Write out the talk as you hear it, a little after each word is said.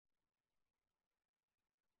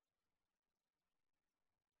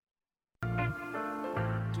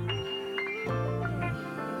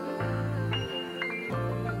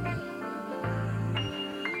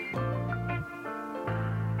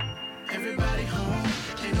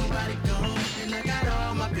everybody gone, and I got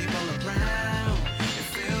all my people around. It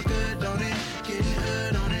feel good, don't it? Getting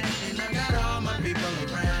hood on it, and I got all my people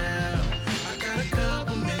around. I got a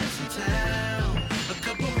couple minutes in town, a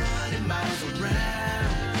couple 100 miles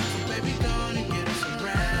around. So baby, gonna get us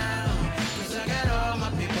around, 'cause I got all my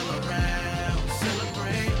people around.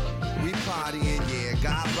 Celebrate. We partying, yeah,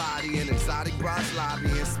 got body in exotic bras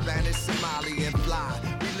lobbying, Spanish, Somali, and fly.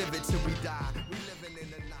 We live it till we die. We living in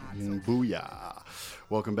the night. Booyah.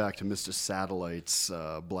 Welcome back to Mr. Satellite's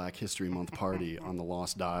Black History Month party on the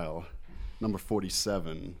Lost Dial, number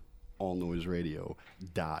 47, All Noise Radio,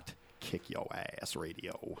 dot kick your ass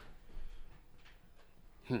radio.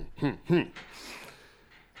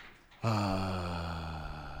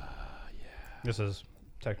 This is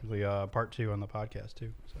technically part 2 on the podcast,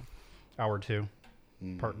 too. So, hour 2,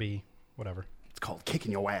 part B, whatever. It's called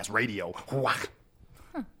Kicking Your Ass Radio. Whack.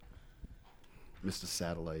 Mr.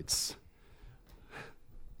 Satellite's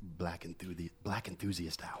Black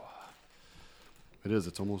Enthusiast Hour. It is.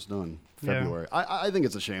 It's almost done. February. Yeah. I think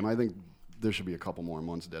it's a shame. I think there should be a couple more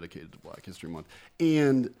months dedicated to Black History Month.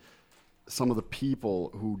 And some of the people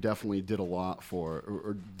who definitely did a lot for,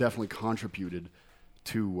 or definitely contributed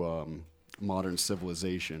to modern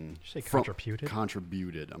civilization. Did you say contributed?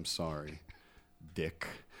 Contributed. I'm sorry. Dick.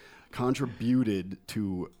 Contributed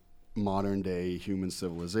to modern day human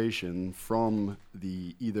civilization from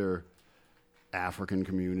the either African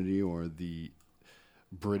community or the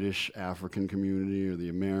British African community or the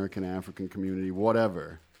American African community,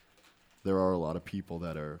 whatever. There are a lot of people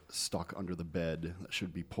that are stuck under the bed that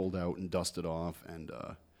should be pulled out and dusted off and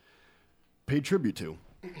paid tribute to.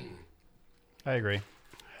 I agree.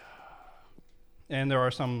 And there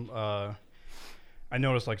are some, I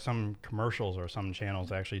noticed like some commercials or some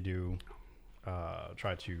channels actually do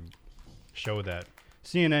try to show that.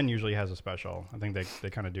 CNN usually has a special. I think they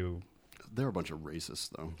kind of do. They're a bunch of racists,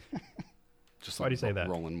 though. Just Why do you say that?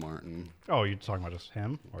 Roland Martin. Oh, you're talking about just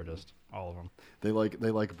him or just all of them? They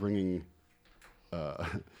like bringing.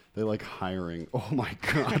 They like hiring. Oh my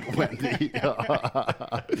God, Wendy.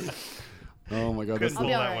 Oh my God, Couldn't pull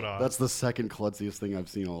that one off. that's the second klutziest thing I've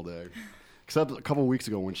seen all day. Except a couple weeks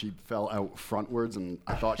ago when she fell out frontwards and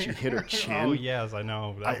I thought she hit her chin. Oh yes, I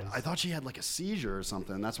know. I thought she had like a seizure or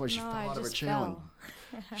something. That's why she fell out of her chair. Fell.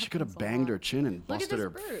 She could have banged her chin and Look at busted this her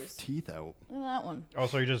bruise. teeth out. Look at that one. Oh,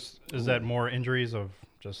 so is that more injuries of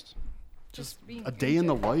just? Just being A day in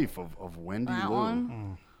the injured. life of Wendy That Lou.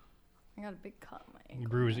 one. I got a big cut on my You ankle.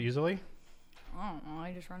 bruise easily? I don't know.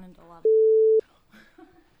 I just run into a lot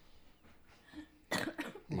of.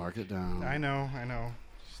 Mark it down. I know.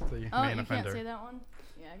 Just the Oh, main you offender. can't say that one?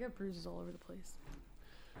 Yeah, I got bruises all over the place.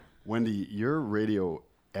 Wendy, your radio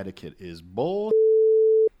etiquette is bull.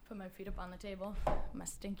 Put my feet up on the table. My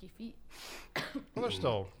stinky feet. Well, they're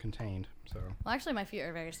still contained, so. Well, actually, my feet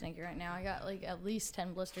are very stinky right now. I got like at least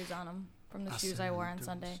 10 blisters on them from the shoes I wore on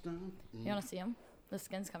Sunday. You want to see them? The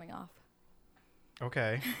skin's coming off.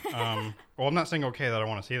 Okay. Well, I'm not saying okay that I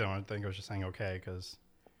want to see them. I think I was just saying okay because,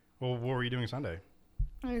 well, what were you doing Sunday?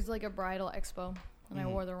 It was like a bridal expo, and I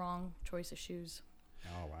wore the wrong choice of shoes.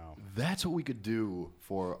 Oh, wow. That's what we could do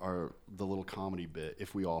for the little comedy bit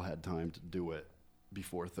if we all had time to do it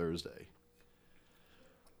before Thursday.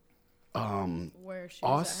 Wear shoes that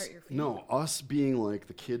hurt your feet. No, us being like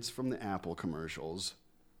the kids from the Apple commercials,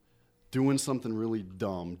 doing something really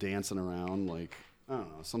dumb, dancing around like, I don't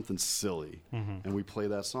know, something silly. And we play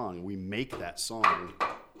that song, and we make that song.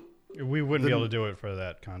 We wouldn't be able to do it for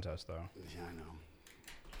that contest, though. Yeah, I know.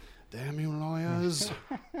 Damn you lawyers.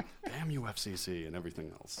 Damn you FCC and everything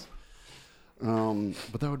else.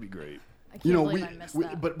 But that would be great. I can't believe I missed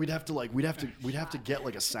that. But we'd have to get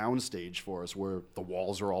like a sound stage for us where the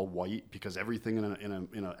walls are all white because everything in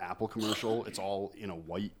an Apple commercial, it's all in a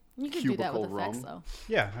white You could do that cubicle with room. effects, though.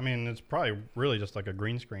 Yeah, I mean, it's probably really just like a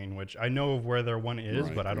green screen, which I know of where their one is,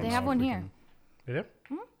 Right. but I don't know. They have if one we here. can- They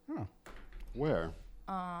do? Oh. Where?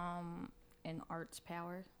 In Arts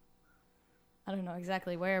Power. I don't know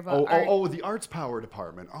exactly where, but The Arts Power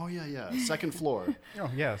Department. Oh yeah, second floor. Oh,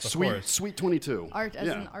 yes, of Suite course. Suite 22. art as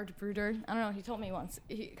yeah. an art brooder. I don't know. He told me once.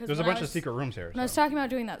 There's a bunch of secret rooms here. When I was talking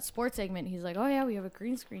about doing that sports segment, he's like, "Oh yeah, we have a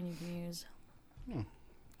green screen you can use."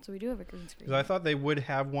 So we do have a green screen. Because I thought they would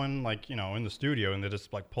have one, like, in the studio, and they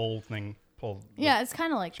just, like, pull the Yeah, it's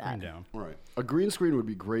kind of like screen that. down. Right. A green screen would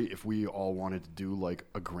be great if we all wanted to do like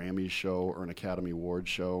a Grammy show or an Academy Award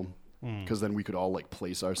show, because then we could all like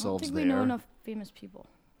place I don't ourselves think there. we know enough famous people.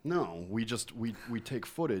 No, we take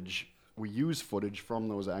footage. We use footage from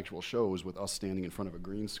those actual shows with us standing in front of a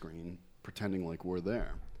green screen, pretending like we're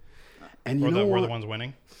there. And you know We're what? the ones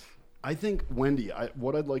winning. I think, Wendy,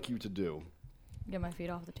 what I'd like you to do Get my feet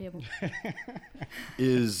off the table.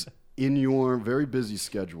 is in your very busy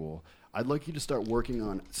schedule, I'd like you to start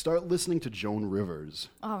listening to Joan Rivers.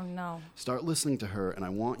 Oh, no. Start listening to her, and I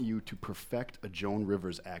want you to perfect a Joan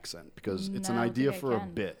Rivers accent because it's an No, I idea think I for a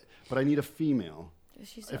can. bit. But I need a female.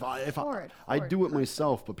 She's I do it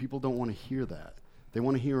myself, but people don't want to hear that. They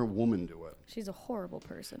want to hear a woman do it. She's a horrible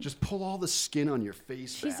person. Just pull all the skin on your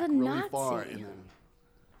face She's back a really Nazi. far, and then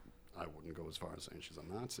I wouldn't go as far as saying she's a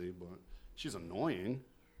Nazi, but she's annoying.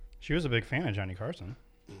 She was a big fan of Johnny Carson.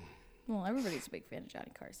 Well, everybody's a big fan of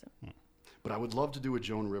Johnny Carson. But I would love to do a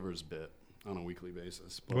Joan Rivers bit on a weekly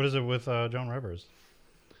basis. But What is it with Joan Rivers?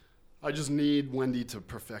 I just need Wendy to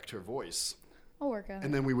perfect her voice. I'll work on And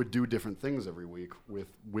it. then we would do different things every week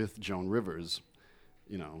with Joan Rivers,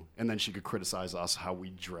 you know. And then she could criticize us how we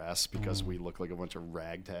dress because we look like a bunch of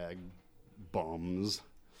ragtag bums.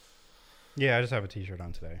 Yeah, I just have a T-shirt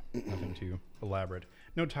on today. Nothing too elaborate.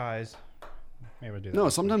 No ties. Maybe I'll do that. No,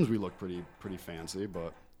 sometimes we look pretty fancy,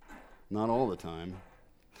 but not all the time.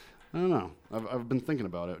 I don't know. I've been thinking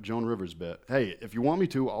about it. Joan Rivers bit. Hey, if you want me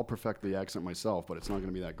to, I'll perfect the accent myself, but it's not going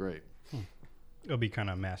to be that great. It'll be kind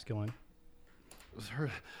of masculine. Her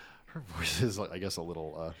voice is, like, I guess, a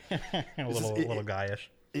little... A little guyish.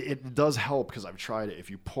 It does help because I've tried it. If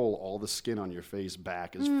you pull all the skin on your face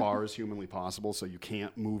back as far as humanly possible so you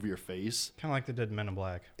can't move your face, Kind of like they did Men in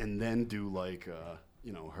Black. and then do, like,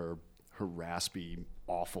 you know, her raspy,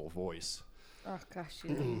 awful voice. Oh, gosh,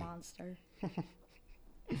 she's a monster.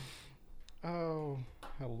 Oh,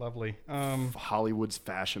 how lovely. Hollywood's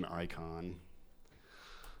fashion icon.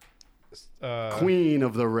 Queen. Queen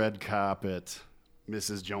of the red carpet,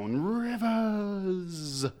 Mrs. Joan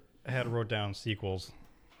Rivers. I had wrote down sequels.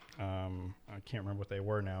 I can't remember what they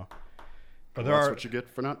were now. But Well, that's what you get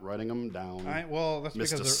for not writing them down, that's Mr.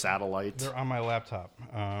 because Satellite. they're on my laptop.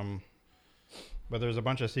 But there's a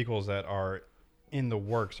bunch of sequels that are in the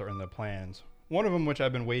works or in the plans. One of them, which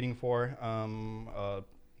I've been waiting for,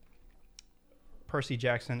 Percy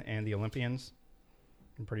Jackson and the Olympians.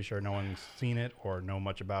 I'm pretty sure no one's seen it or know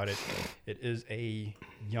much about it. It is a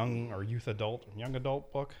young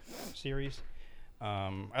adult book series.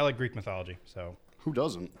 I like Greek mythology, so Who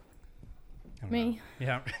doesn't? I don't Me. know.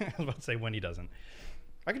 Yeah, I was about to say Wendy doesn't.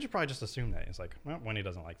 I could probably just assume that. It's like, well, Wendy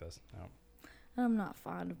doesn't like this. No. I'm not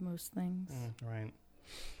fond of most things. Right.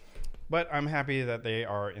 But I'm happy that they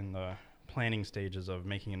are in the planning stages of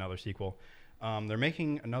making another sequel. They're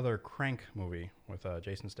making another Crank movie with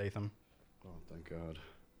Jason Statham. Oh, thank God.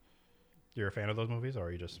 You're a fan of those movies, or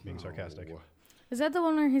are you just being sarcastic? No. Is that the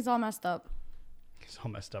one where he's all messed up? He's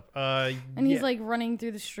all messed up. And he's like running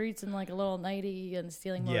through the streets in like a little nightie and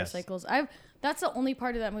stealing Yes. motorcycles. That's the only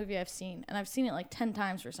part of that movie I've seen, and I've seen it like 10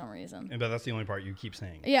 times for some reason. But that's the only part you keep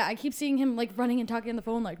saying. Yeah, I keep seeing him like running and talking on the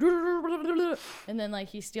phone like, and then like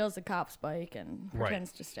he steals the cop's bike and Right.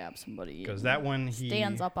 pretends to stab somebody. Because and that one, he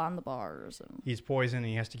stands up on the bars. And he's poisoned,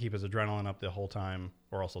 and he has to keep his adrenaline up the whole time,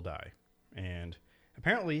 or else he'll die. And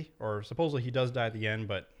apparently, or supposedly, he does die at the end,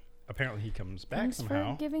 but apparently he comes back thanks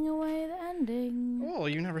somehow. for giving away the ending. Well,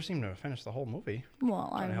 you never seem to finish the whole movie. Well,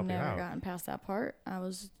 Trying to I've help you never out. gotten past that part. I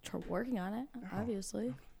was working on it,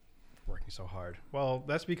 obviously. Working so hard. Well,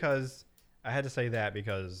 that's because I had to say that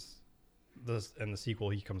because in the sequel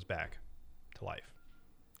he comes back to life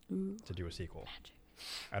to do a sequel. Magic.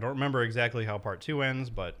 I don't remember exactly how part 2 ends,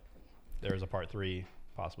 but there's a part 3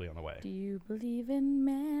 possibly on the way. Do you believe in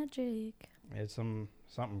magic? It's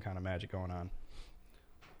something kind of magic going on.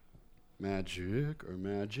 Magic or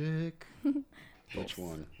magic? Which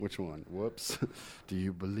one? Whoops. Do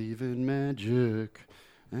you believe in magic?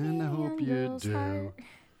 And I hope you Angel's do. heart.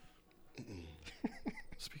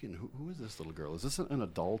 Speaking, who is this little girl? Is this an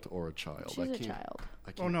adult or a child? She's a child.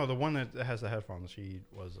 I can't. Oh no, the one that has the headphones. She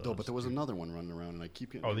was. No, but there was another one running around, and I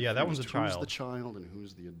keep getting. Oh, yeah, that one's a confused. Who's child. the child and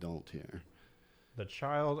who's the adult here? The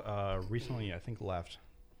child recently, I think, left,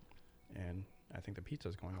 and I think the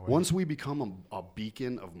pizza's going away. Once we become a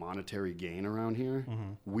beacon of monetary gain around here,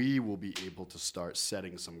 we will be able to start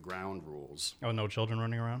setting some ground rules. Oh, no children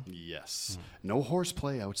running around. Yes. No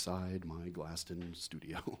horseplay outside my Glaston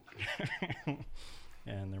studio.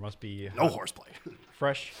 And there must be No horseplay.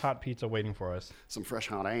 fresh hot pizza waiting for us. Some fresh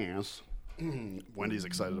hot ass. Wendy's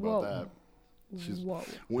excited about Whoa. that. Whoa.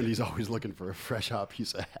 Wendy's always looking for a fresh hot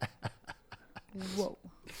piece of Whoa.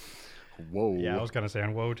 Whoa. Yeah, I was gonna say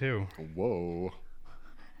on whoa too. Whoa.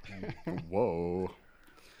 Whoa.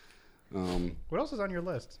 What else is on your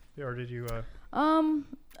list? Or did you? A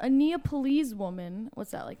Neapolise woman.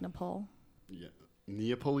 What's that, like Nepal? Yeah.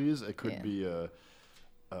 Neapolis, it could Yeah. be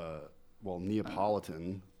well,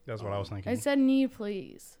 Neapolitan. That's what I was thinking. I said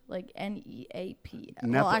Nepalese, like Neap.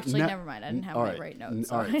 Well, actually, never mind. I didn't have my right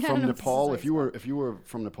notes. All right, I don't from know if this is Nepal. right If you were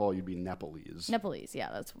from Nepal, you'd be Nepalese. Nepalese, yeah,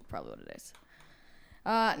 that's probably what it is.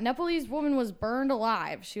 Nepalese woman was burned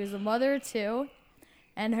alive. She was a mother of 2,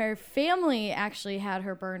 and her family actually had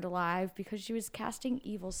her burned alive because she was casting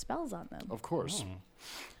evil spells on them. Of course.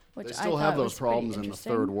 Which They I still thought have those was pretty problems in the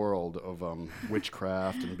interesting. third world of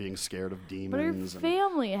witchcraft and being scared of But her demons. and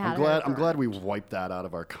family had I'm glad we burned. wiped that out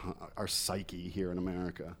of our psyche here in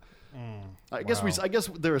America. I Wow. guess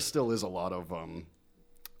there still is a lot of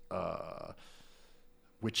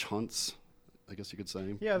witch hunts. I guess you could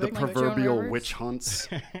say. Yeah, the they- Like Joan proverbial Rivers? witch hunts.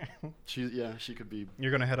 She could be.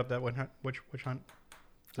 You're gonna head up that witch hunt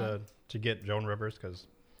to get Joan Rivers, because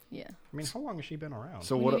Yeah. I mean, how long has she been around?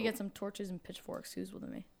 So We what? need to get some torches and pitchforks. Who's with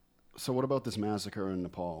me? So what about this massacre in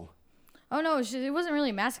Nepal? Oh no, it wasn't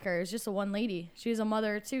really a massacre. It was just a one lady. She was a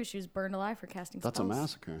mother of 2. She was burned alive for casting That's a spells.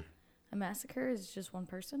 massacre. A massacre is just one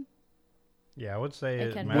person. yeah, I would say It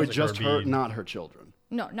it can be. With massacre just would her, be- not her children.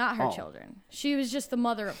 No, not her Oh. children. She was just the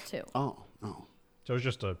mother of 2. Oh. So it was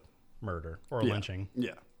just a murder or a Yeah. lynching.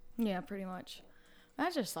 Yeah. Yeah, pretty much.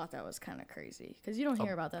 I just thought that was kind of crazy because you don't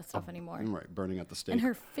hear about that stuff anymore. Right. Burning at the stake. And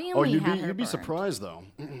her family Oh, you'd had be her you'd be burned. surprised though.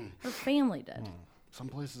 Her family did. Some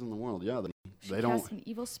places in the world, yeah, She they cast don't an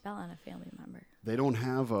evil spell on a family member. they don't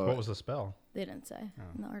have What was the spell? They didn't say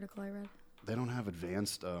in the article I read. they don't have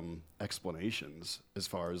advanced explanations as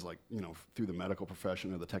far as, like, through the medical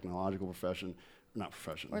profession or the technological profession, not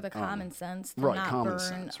profession, Or the common sense to right, not common burn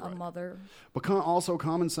sense, a right. mother, But also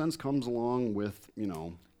common sense comes along with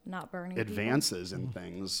not burning people. advances in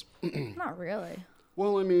things. Not really.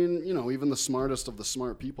 Well, I mean, even the smartest of the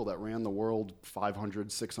smart people that ran the world 500,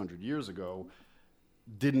 600 years ago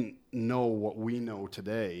didn't know what we know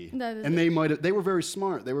today. That is- And they were very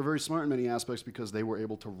smart. They were very smart in many aspects because they were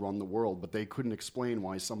able to run the world, but they couldn't explain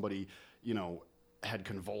why somebody, had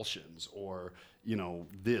convulsions or,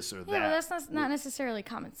 this or Yeah, that. but that's not necessarily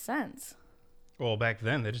common sense. Well, back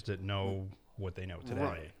then they just didn't know what they know today.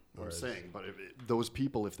 Right. I'm Whereas- saying, but those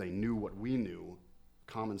people, if they knew what we knew,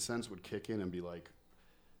 common sense would kick in and be like,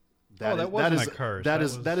 that wasn't a curse. That That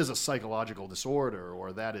is was- that is a psychological disorder,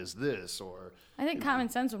 or that is this, or I think common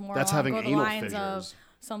sense would more That's along having go the anal lines fissures. of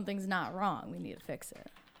something's not wrong. We need to fix it.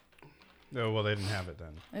 Oh, well, they didn't have it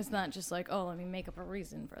then. It's not just like, oh, let me make up a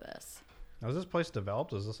reason for this. Now, is this place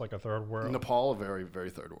developed? Is this like a third world? Nepal, a very, very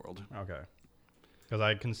third world. Okay. Because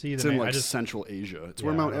I can see It's the in name. like I just Central Asia. It's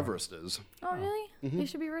where Yeah, I Mount know. Everest is. Oh, really? Mm-hmm. They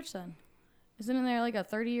should be rich then. Isn't there like a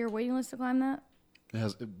 30-year waiting list to climb that? It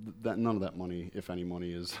has that none of that money, if any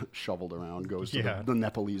money, is shoveled around, goes to Yeah. the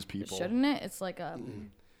Nepalese people. Shouldn't it? It's like a you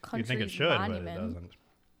country's think it should, monument. but it doesn't.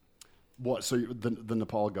 What? So the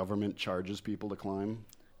Nepal government charges people to climb?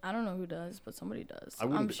 I don't know who does, but somebody does. I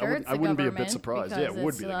wouldn't. I'm be, sure I wouldn't, it's I the wouldn't be a government bit surprised. Yeah, it because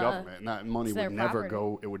would be it's, the government, and that money it's would their never property.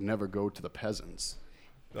 go. It would never go to the peasants.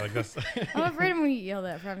 Like this. I'm afraid I'm gonna yell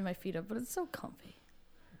that for having my feet up, but it's so comfy.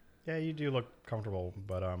 Yeah, you do look comfortable,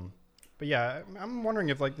 but yeah, I'm wondering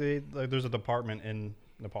if there's a department in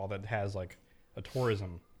Nepal that has like a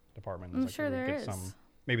tourism department. I'm that's, like, sure would there get is.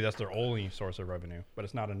 Maybe that's their only source of revenue, but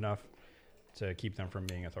it's not enough to keep them from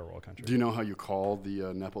being a third world country. Do you know how you call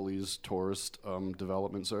the Nepalese tourist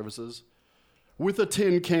development services? With a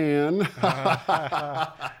tin can.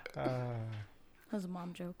 That was a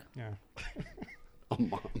mom joke. Yeah, A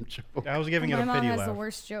mom joke. I was giving it My a mom pity has laugh. the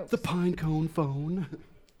worst jokes. The pine cone phone. I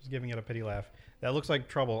was giving it a pity laugh. That looks like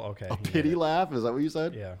trouble. Okay. A you get pity it. laugh? Is that what you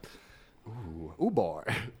said? Yeah. Ooh boy.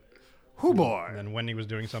 Ooh boy. And then Wendy was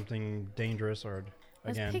doing something dangerous, or I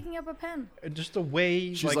was again, picking up a pen. just the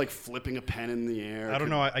way She's like flipping a pen in the air. I don't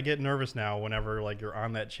know. I get nervous now whenever like you're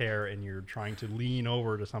on that chair and you're trying to lean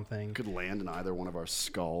over to something Could land in either one of our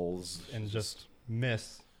skulls. and just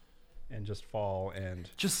miss and just fall and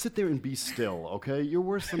Just sit there and be still, okay? You're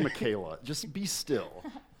worse than Michaela. Just be still.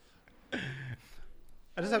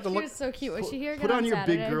 I just have to She look. was so cute. Was she here again Put on your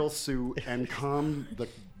Saturday? big girl suit and calm the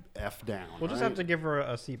F down. We'll just right? have to give her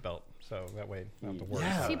a seatbelt so that way I don't have to worry.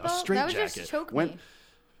 Yeah, Seatbelt? a straight That would jacket. just choke When- me.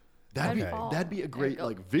 That'd be I'd fall. that'd be a great go.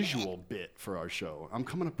 like visual bit for our show. I'm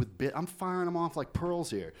coming up with I'm firing them off like pearls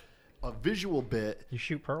here. A visual bit. You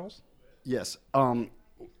shoot pearls? Yes.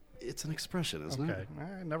 It's an expression, isn't Okay, it?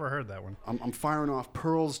 I never heard that one. I'm firing off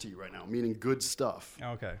pearls to you right now, meaning good stuff.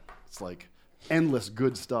 Okay, It's like endless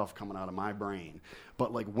good stuff coming out of my brain.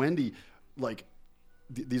 But like Wendy, like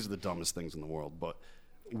these are the dumbest things in the world. But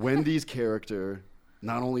Wendy's character,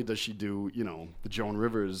 not only does she do the Joan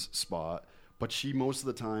Rivers spot, but she most of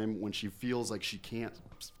the time when she feels like she can't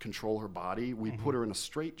control her body, we put her in a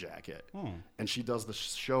straitjacket, and she does the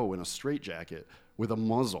show in a straitjacket with a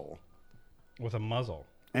muzzle. with a muzzle.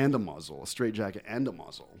 and a muzzle, a straitjacket and a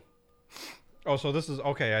muzzle. Oh, so this is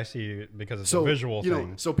okay. I see, because it's So a visual you know,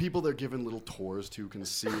 thing. so people they're given little tours to can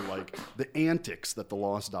see like the antics that the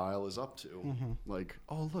Lost Dial is up to. Mm-hmm. Like,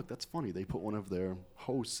 oh look, that's funny. They put one of their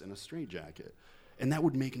hosts in a straitjacket, and that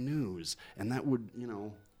would make news, and that would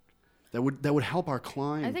that would help our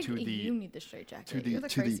climb I think to the you need the straitjacket. to the You're the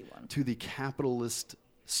to crazy the one. to the capitalist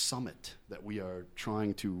summit that we are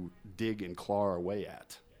trying to dig and claw our way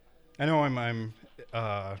at. I know I'm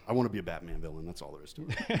I want to be a Batman villain. That's all there is to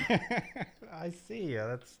it. I see.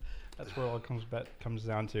 Yeah, that's where it all comes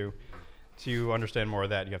down to. To understand more of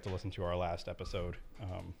that, you have to listen to our last episode.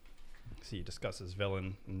 He discusses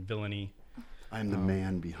villain and villainy. I'm the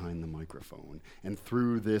man behind the microphone, and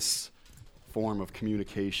through this form of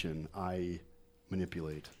communication, I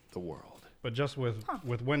manipulate the world. But just with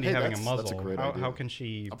Wendy Hey, having a that's a muzzle, great how idea. can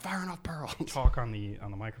she I'm firing off pearls. talk on the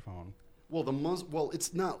microphone? Well, the muzzle. Well,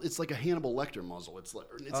 it's not. It's like a Hannibal Lecter muzzle. It's like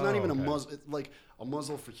it's Oh, not even a okay. muzzle. It's like a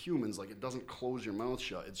muzzle for humans. Like it doesn't close your mouth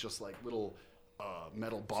shut. It's just like little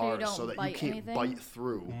metal bars don't so that you bite can't anything? bite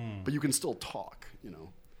through, but you can still talk. You know,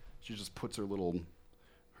 she just puts her little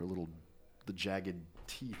the jagged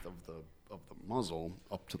teeth of the muzzle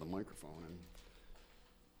up to the microphone, and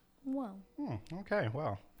Well, Okay,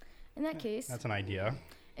 well, in that case, that's an idea.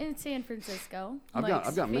 in San Francisco, I've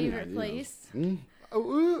Mike's got many favorite ideas. place.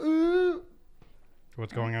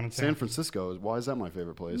 What's going on in San Francisco. Why is that my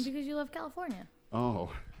favorite place? Because you love California. Oh,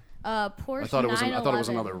 Porsche I thought it was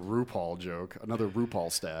 911. another RuPaul joke, another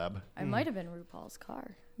RuPaul stab. I might have been RuPaul's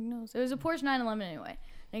car. Who knows? It was a Porsche 911 anyway.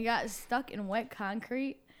 And it got stuck in wet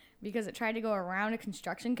concrete because it tried to go around a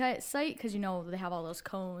construction site because, they have all those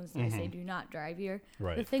cones and they say do not drive here.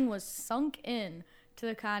 Right. The thing was sunk in to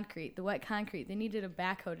the concrete, the wet concrete. They needed a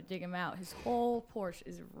backhoe to dig him out. His whole Porsche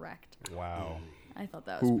is wrecked. Wow. I thought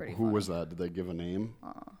that was pretty Who funny. was that? Did they give a name?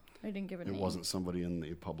 I didn't give a It name. wasn't somebody in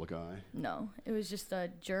the public eye. No, it was just a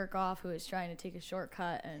jerk off who was trying to take a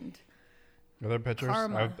shortcut and Are there pictures?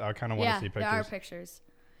 karma. I kind of want to see there are pictures. pictures.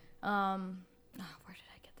 Where did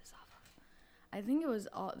I get this off of? I think it was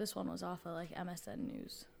this one was off of like MSN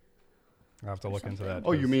News. I'll have to look into that.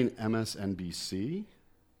 Oh, you 'cause- mean MSNBC?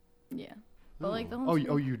 Yeah, but like the home Oh,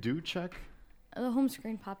 screen, you do check? the home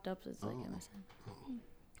screen popped up as like MSN.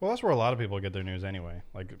 Well, that's where a lot of people get their news anyway.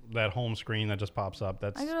 Like that home screen that just pops up.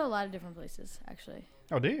 That's I go to a lot of different places actually.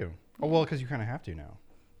 Oh, do you? Oh, well, because you kind of have to now.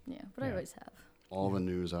 Yeah, but I Yeah. always have. All the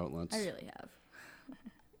news outlets. I really have.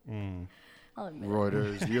 Mm. I'll admit it.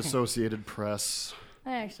 Reuters, the Associated Press.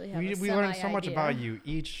 I actually have. We a learn so much semi-idea. about you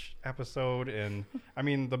each episode, and I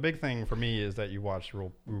mean the big thing for me is that you watch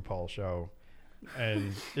RuPaul's show,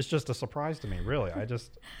 and it's just a surprise to me. Really,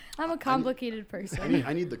 I'm a complicated person.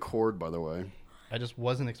 I need the cord, by the way. I just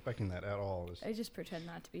wasn't expecting that at all. I just pretend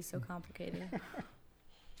not to be so complicated.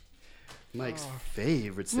 Mike's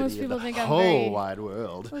favorite Most city in people the think I'm whole very- wide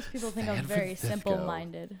world. Most people think I'm San very Francisco.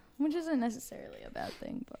 simple-minded, which isn't necessarily a bad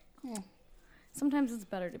thing, but sometimes it's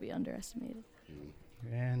better to be underestimated.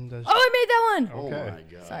 And Oh, I made that one! Oh Okay. my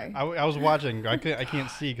god. Sorry. I was watching. I can't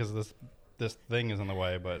see because this thing is in the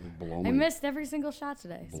way. But Blow I my, missed every single shot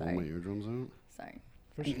today. blow my Sorry. eardrums out. Sorry.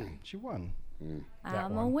 for sure, she won. That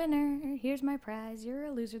I'm a one. winner. Here's my prize. You're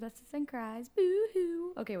a loser. That's the same cries. Boo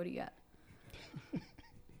hoo. Okay, what do you got?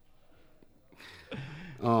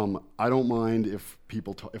 I don't mind if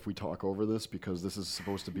if we talk over this because this is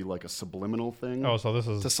supposed to be like a subliminal thing. Oh, so this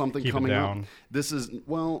is to something keep it coming down. up. This is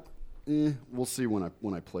we'll see when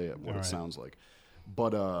I play it what All it right. sounds like.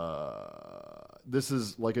 But this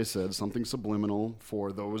is like I said, something subliminal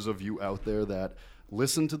for those of you out there that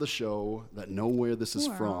listen to the show that know where this is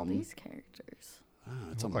Who are all from. these characters?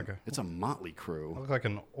 It's a motley crew. I look like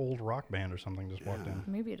an old rock band or something just walked in.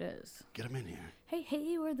 Maybe it is. Get them in here. Hey,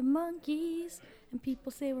 hey, we're the monkeys, and people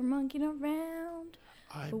say we're monkeying around,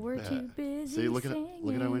 but we're bet. too busy See, look at how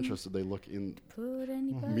singing interested they look in. to put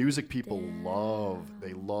anybody Music people down.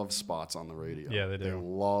 love spots on the radio. Yeah, they do. They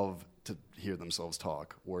love to hear themselves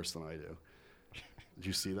talk worse than I do. Did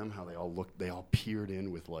you see them? How they all peered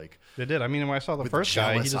in with like, They did. I mean, when I saw the With first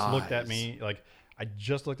guy, he jealous just looked at eyes. me like I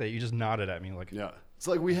just looked at you. Just nodded at me like, yeah. It's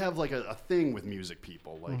like we have like a thing with music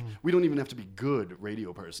people. Like Mm-hmm. we don't even have to be good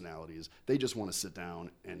radio personalities. They just want to sit down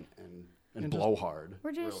and blow hard.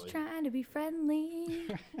 We're just really. trying to be friendly.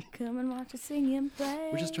 Come and watch us sing and play.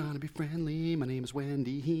 We're just trying to be friendly. My name is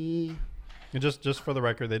Wendy. and just for the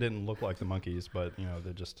record, they didn't look like the monkeys, but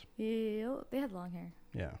they're just Yeah, they had long hair.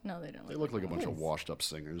 yeah. No, they don't. They look like a bunch of monkeys. washed up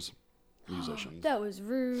singers, musicians. That was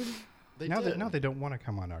rude. They Now did. they don't want to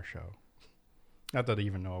come on our show. Not that they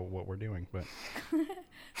even know what we're doing, but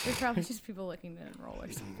They're probably just people looking to enroll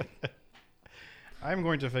or something. I'm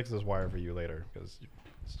going to fix this wire for you later because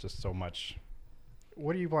it's just so much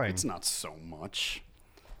What are you playing? It's not so much.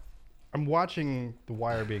 I'm watching the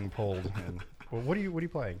wire being pulled. And well, what are you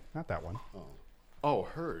playing? Not that one. Oh,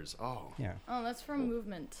 hers. Oh, Yeah. Oh, that's from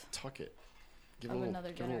Movement. tuck it. Give Of it a little,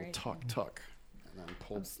 another give it a little generation. tuck, and then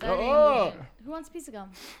pull. I'm starting Oh! Movement. Who wants a piece of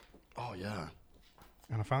gum? Oh yeah,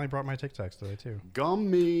 And I finally brought my Tic Tacs today too.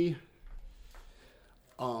 gummy.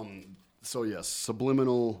 So yes,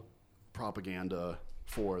 subliminal propaganda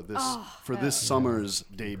for this summer's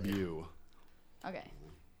debut. Okay.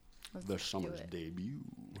 Let's The do summer's it. debut.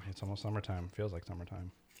 It's almost summertime. Feels like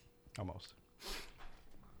summertime. Almost.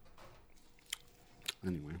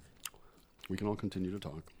 Anyway, we can all continue to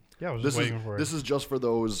talk. Yeah, I was This just is waiting for it. this is just for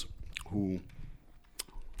those who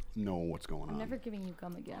know what's going I'm on. never giving you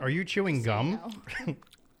gum again. Are you chewing Just so gum? you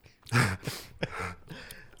know.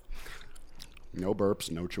 No burps,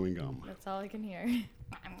 no chewing gum. That's all I can hear.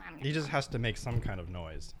 He just has to make some kind of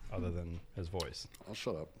noise other than his voice. I'll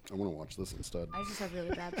shut up. I want to watch this instead. I just have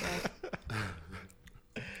really bad breath.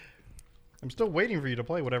 I'm still waiting for you to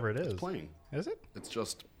play whatever it is. Playing. Is it? It's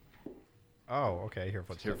just Oh, okay. Hear here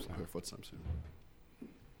footsteps now. her footsteps. Yeah.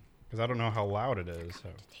 Because I don't know how loud it is. So.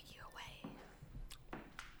 Take you away.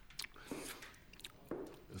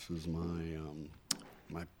 This is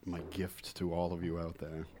my gift to all of you out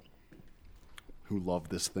there who love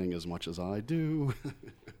this thing as much as I do.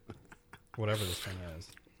 Whatever this thing is.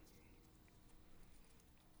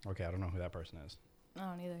 Okay, I don't know who that person is. I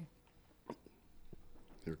don't either.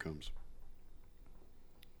 Here it comes.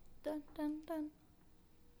 Dun, dun, dun.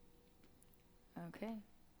 Okay.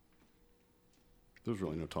 There's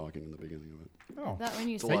really no talking in the beginning of it. Oh, That when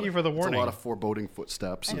you It's a said, Thank you for the It's warning. a lot of foreboding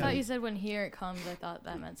footsteps. I and- thought you said when here it comes, I thought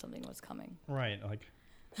that meant something was coming. right. Like,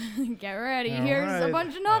 Get ready. all Here's a right.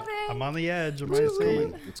 bunch of nothing. I'm on the edge of my It's seat.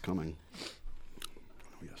 coming. It's coming.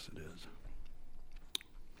 Oh, yes, it is.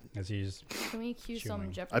 As he's Can we cue some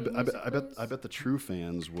Chewing. Jeopardy I music, bet please? the true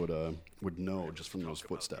fans would know just from those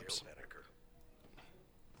footsteps.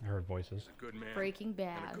 I heard voices. Good man. Breaking And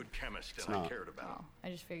Bad. a good chemist, It's and I not. cared about Oh, him. I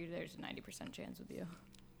just figured there's a 90% chance with you.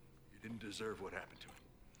 You didn't deserve what happened to him.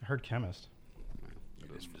 I heard chemist. You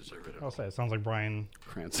didn't deserve it at I'll all. say it sounds like Brian.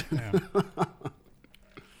 Cranston. Yeah.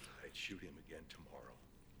 I'd shoot him again tomorrow.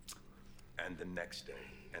 And the next day.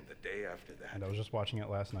 And the day after that. And I was just watching it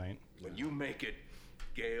last night. When you make it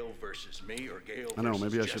Gale versus me or Gale I know. versus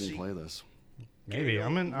Maybe I Jesse, shouldn't play this. Maybe Gale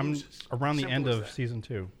I'm loses. around the Simple end as of that. season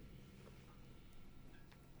 2,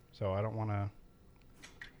 so I don't want to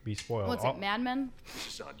be spoiled. What's it, Mad Men?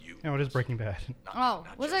 This is on you. No, it is Breaking Bad. Oh,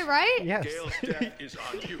 not was Jesse. I right? Yes. Gale's death is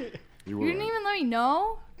on you. You were You didn't right. even let me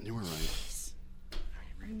know? You were right.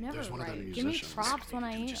 I'm never There's one of them right. Give me musicians. props when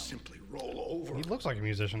I am. Just simply roll over He looks like a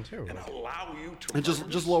musician too. and allow you to And just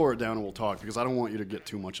reminisce. lower it down and we'll talk because I don't want you to get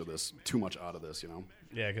too much out of this. You know.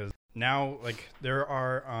 Yeah, because now like there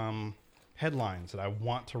are headlines that I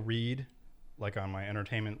want to read, like on my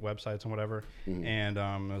entertainment websites and whatever. Mm-hmm. And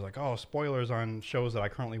I was like, oh, spoilers on shows that I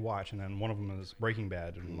currently watch, and then one of them is Breaking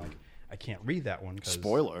Bad, and like I can't read that one. Cause,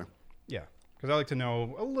 Spoiler. Yeah, because I like to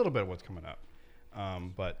know a little bit of what's coming up,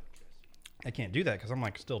 but I can't do that because I'm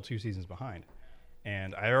like still 2 seasons behind,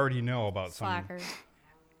 and I already know about Slacker.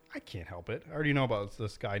 I can't help it. I already know about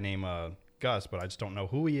this guy named Gus, but I just don't know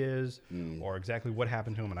who he is or exactly what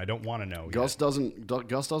happened to him, and I don't want to know. Gus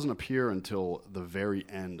doesn't appear until the very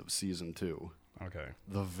end of season 2. Yet. Okay.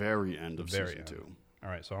 The very end of Very season end. 2. All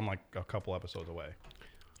right, so I'm like a couple episodes away.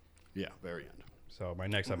 Yeah, very end. So my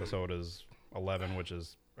next episode is 11, which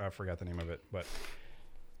is I forgot the name of it, but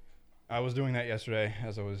I was doing that yesterday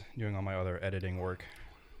as I was doing all my other editing work.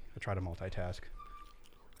 I try to multitask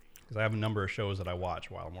because I have a number of shows that I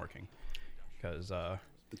watch while I'm working. Because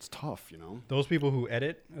It's tough, you know. those people who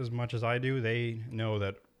edit as much as I do, they know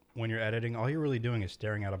that when you're editing, all you're really doing is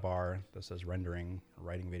staring at a bar that says rendering,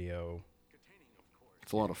 writing video.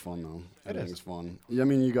 It's a lot of fun though. It Editing's is. fun. Yeah, I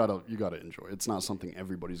mean you gotta enjoy it. It's not something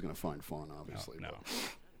everybody's gonna find fun, obviously. No, but-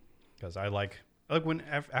 because I like when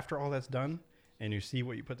after all that's done and you see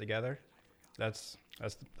what you put together, that's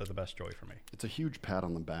the best joy for me. It's a huge pat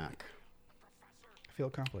on the back. I feel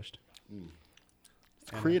accomplished. It's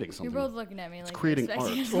creating something. You're both looking at me like creating you're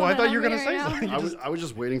expecting art. something Well, I thought you were out of gonna me say right now. something. I was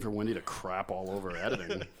just waiting for Wendy to crap all over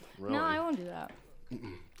editing. Really. No, I won't do that.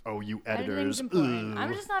 Oh, you Editing's editors. important. Ooh.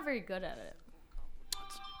 I'm just not very good at it.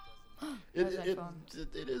 It, Where's my it, phone?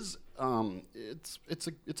 it is.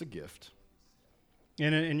 It's a gift.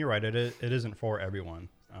 And you're right. It isn't for everyone.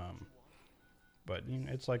 But you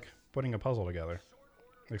know, it's like putting a puzzle together,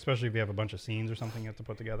 especially if you have a bunch of scenes or something you have to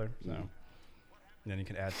put together. So then you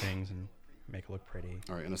can add things and make it look pretty.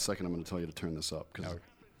 All right, in a second, I'm going to tell you to turn this up because, Okay.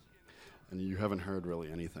 and you haven't heard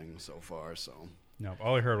really anything so far. So No,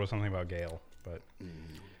 all I heard was something about Gale. But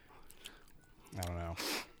I don't know.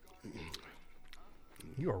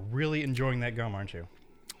 You are really enjoying that gum, aren't you?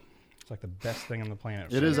 It's like the best thing on the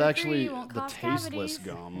planet. It is Sugar-free, actually won't the cause tasteless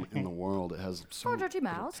cavities. gum in the world. It has For so dirty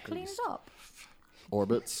little mouths, clean it taste. up.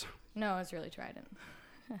 Orbits. No, it's really Trident.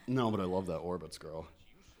 No, but I love that Orbits girl.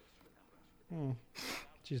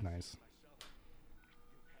 She's nice.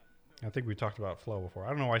 I think we talked about Flo before. I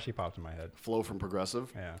don't know why she popped in my head. Flo from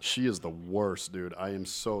Progressive. Yeah. She is the worst, dude. I am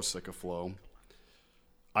so sick of Flo.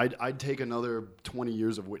 I'd take another 20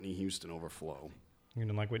 years of Whitney Houston over Flo. You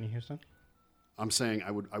didn't like Whitney Houston? I'm saying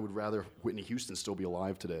I would rather Whitney Houston still be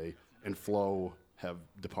alive today and Flo have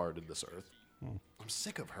departed this earth. I'm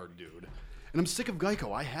sick of her, dude. And I'm sick of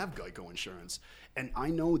Geico. I have Geico insurance. And I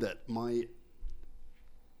know that my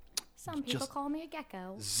Some people Just- call me a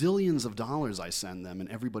gecko. zillions of dollars I send them and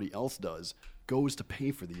everybody else does goes to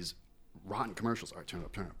pay for these rotten commercials. All right, turn it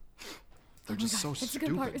up, turn it up. They're just so it's a good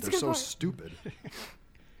stupid. part, it's a They're good so part. stupid. You're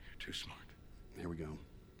too smart. Here we go.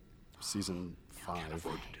 Season 5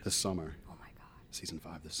 this summer. Oh my god. Season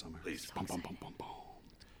 5 this summer. Please. Bum, bum, bum, bum, bum.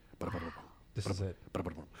 Ba-da-ba-da-bum. This is it.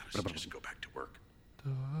 Ba-da-ba-da-bum. Let's just go back to work.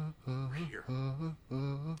 We're here. Because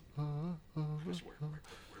we're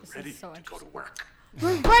This ready is so to go to work.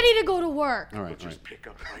 We're ready to go to work. All right, We'll all right. just pick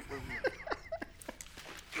up right where we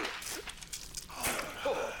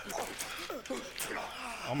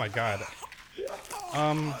Oh my god.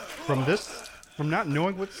 From not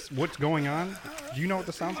knowing what's going on, do you know what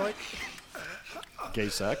this sounds like? Gay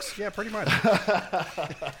sex? Yeah, pretty much.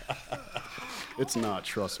 It's not,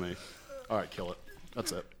 trust me. All right, kill it.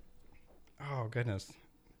 That's it. Oh goodness.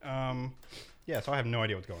 Yeah, so I have no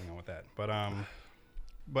idea what's going on with that. But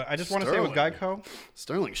I just want to say with Sterling. Geico,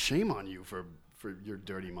 Sterling, shame on you for your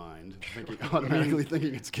dirty mind, automatically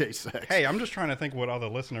thinking it's gay sex. hey, I'm just trying to think what other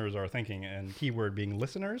listeners are thinking, and keyword being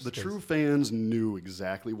listeners. The 'cause- true fans knew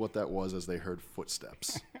exactly what that was as they heard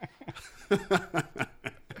footsteps. Gay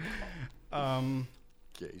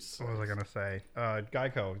sex. What was I gonna say?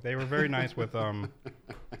 Geico. They were very nice with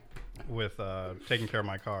taking care of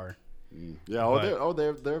my car. Yeah, But-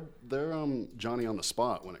 they're Johnny on the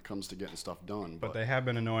spot when it comes to getting stuff done. But they have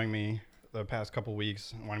been annoying me the past couple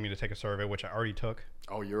weeks, wanting me to take a survey, which I already took.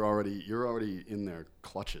 oh, you're already in their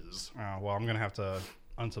clutches. Well, I'm gonna have to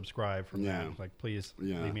unsubscribe from Yeah. that. Like, please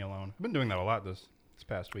Yeah. leave me alone. I've been doing that a lot this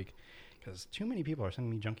past week because too many people are sending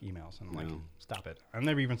me junk emails, and I'm like, Yeah. stop it. I've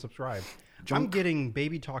never even subscribed. I'm Junk- getting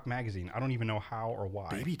Baby Talk magazine. I don't even know how or why.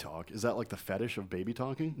 Baby talk? Is that like the fetish of baby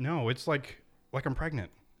talking? No, it's like I'm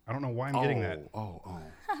pregnant. I don't know why I'm getting that. Oh.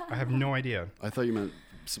 I have no idea. I thought you meant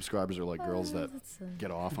subscribers are like girls that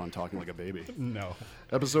get off on talking like a baby. No.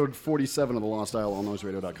 Episode 47 of The Lost Isle on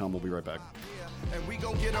noiseradio.com. We'll be right back. And we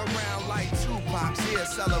gon' get around like Tupac's here.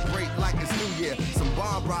 Celebrate like it's New Year. Some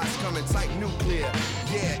bomb rods coming tight nuclear.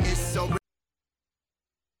 Yeah, it's so.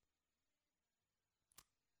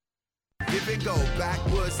 Give it go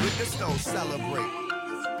backwards with the stone. Celebrate.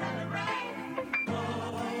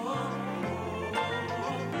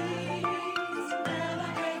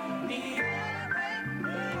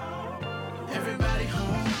 Everybody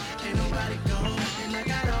home, ain't nobody gone, and I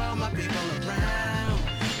got all my people around.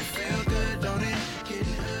 It feel good, don't it?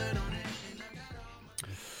 Getting hood on it, and I got all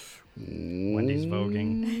my Wendy's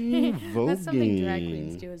voguing. That's something drag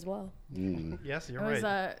queens do as well. Yes, you're It was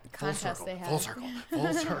right. a contest they had. Full circle.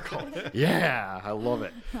 Full circle. Yeah, I love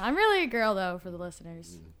it. I'm really a girl though, for the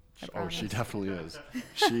listeners. I Oh, she promise. definitely is.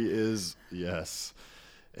 She is, yes.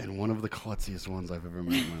 And one of the klutziest ones I've ever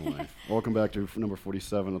met in my life. Welcome back to number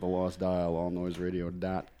 47 of The Lost Dial,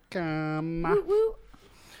 allnoiseradio.com. Woot woot.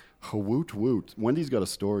 Woot woot. Wendy's got a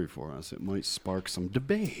story for us. It might spark some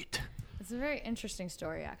debate. It's a very interesting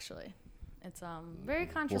story, actually. It's very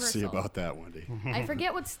We'll controversial. see about that, Wendy. I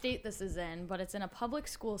forget what state this is in, but it's in a public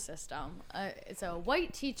school system. It's a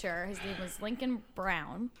white teacher. His name was Lincoln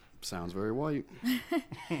Brown. Sounds very white.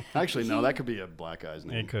 Actually, no, that could be a black guy's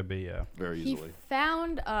name. It could be, yeah. Very He easily.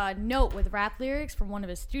 found a note with rap lyrics from one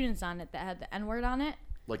of his students on it that had the N-word on it.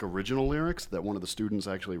 Like original lyrics that one of the students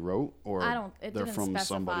actually wrote? Or It they're didn't from specify,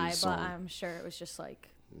 somebody's but song? I'm sure it was just like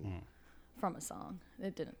from a song.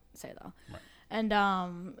 It didn't say though. Right. And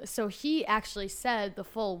so he actually said the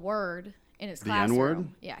full word in his The classroom. N-word?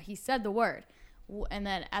 Yeah, he said the word. And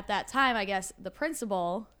then at that time, I guess the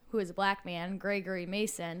principal, who is a black man, Gregory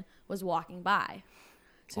Mason, was walking by.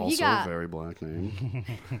 So Also he got a very black name.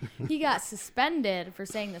 he got suspended for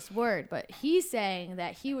saying this word, but he's saying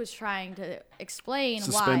that he was trying to explain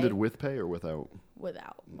Suspended why with pay or without?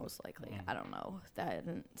 without, most likely. I don't know. That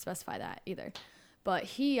didn't specify that either. But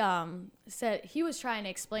he said he was trying to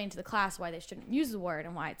explain to the class why they shouldn't use the word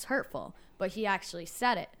and why it's hurtful. But he actually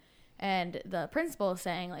said it. And the principal is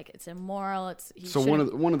saying like it's immoral. So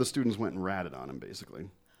one of the students went and ratted on him basically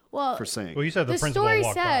well for saying. Well, you said the the principal story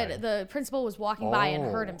walked said by. the principal was walking by and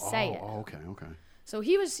heard him say it. Oh, okay. So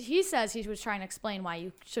he says he was trying to explain why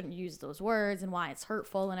you shouldn't use those words and why it's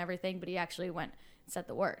hurtful and everything, but he actually went and said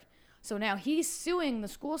the word. So now he's suing the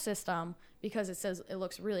school system because it says it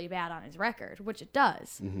looks really bad on his record, which it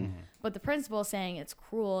does. But the principal is saying it's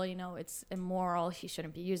cruel, it's immoral, he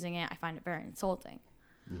shouldn't be using it. I find it very insulting.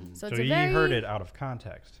 So it's So a he very, heard it out of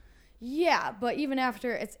context. Yeah, but even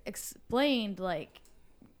after it's explained, like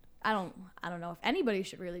I don't know if anybody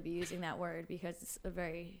should really be using that word because it's a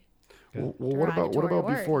very Well, what about derogatory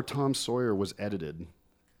word. before Tom Sawyer was edited,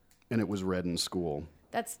 and it was read in school?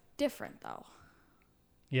 That's different though.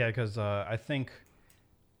 Yeah, because I think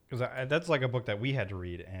that's like a book that we had to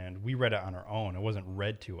read, and we read it on our own. It wasn't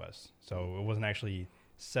read to us, so it wasn't actually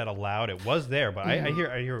said aloud. It was there, but I hear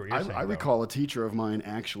what you're saying. I recall a teacher of mine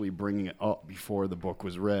actually bringing it up before the book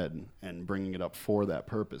was read and bringing it up for that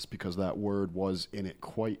purpose because that word was in it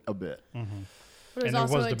quite a bit. But it And there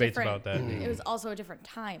also was a debates different- about that. It was also a different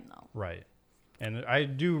time though. Right. And I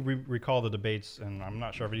do recall the debates, and I'm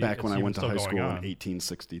not sure if Back when I went to high going school in on.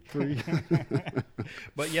 1863.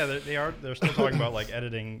 But yeah, they're still talking about like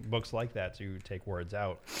editing books like that to take words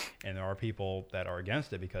out, and there are people that are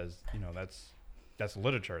against it because that's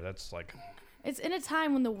literature. That's like It's in a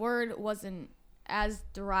time when the word wasn't as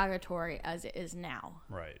derogatory as it is now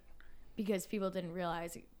right. because people didn't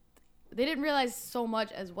realize they didn't realize so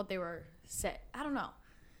much as what they were said. I don't know,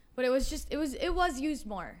 but it was used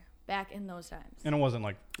more back in those times. And it wasn't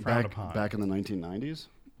like frowned upon. back in the 1990s?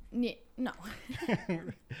 No,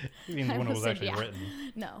 You mean when it was said actually yeah. written.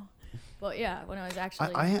 No, but yeah, when it was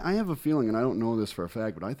actually. I have a feeling, and I don't know this for a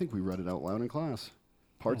fact, but I think we read it out loud in class.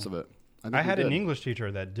 Parts of it. think I had we an did. English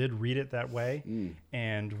teacher that did read it that way,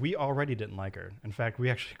 and we already didn't like her. In fact, we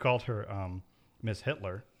actually called her Miss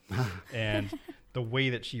Hitler, and the way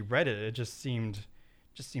that she read it, it just seemed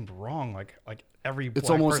wrong. Like every It's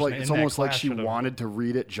black almost person like in it's that almost like class she should've- wanted to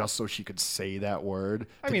read it just so she could say that word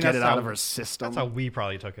to get that's it out how- of her system. That's how we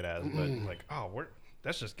probably took it as, but like,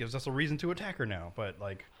 that just gives us a reason to attack her now. But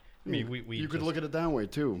like, I mean, we you could just- look at it that way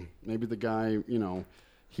too. Maybe the guy,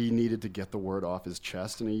 he needed to get the word off his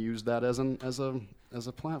chest, and he used that as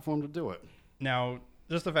a platform to do it. Now,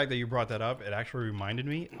 just the fact that you brought that up, it actually reminded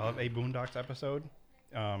me of a Boondocks episode.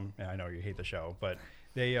 And I know you hate the show, but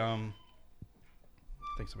they, I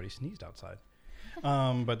think somebody sneezed outside.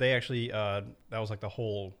 But they actually, that was like the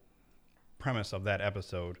whole premise of that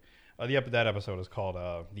episode. That episode is called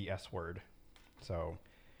The S Word. So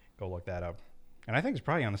go look that up. And I think it's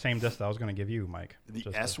probably on the same disc that I was going to give you, Mike. The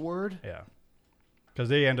Just S word? Yeah. Because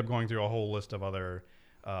they end up going through a whole list of other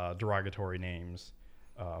derogatory names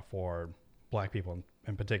for black people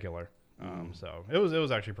in particular. So it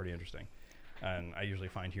was actually pretty interesting. And I usually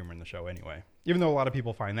find humor in the show anyway. Even though a lot of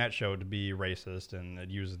people find that show to be racist and it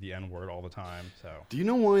uses the N-word all the time. So Do you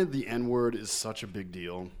know why the N-word is such a big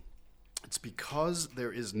deal? It's because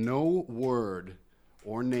there is no word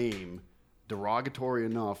or name derogatory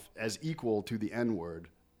enough as equal to the N-word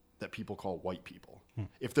that people call white people.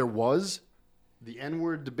 If there was, the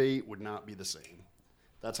N-word debate would not be the same.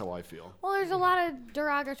 That's how I feel. Well, there's a lot of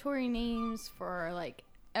derogatory names for like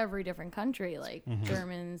every different country, like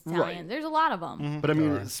Germans, Italians. Right. There's a lot of them. But I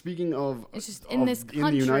mean, speaking of, It's just in this in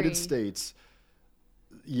the United country. States,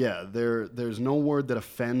 yeah, there's no word that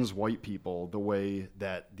offends white people the way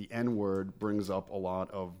that the N-word brings up a lot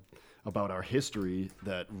of about our history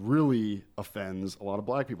that really offends a lot of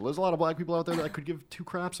black people. There's a lot of black people out there that could give two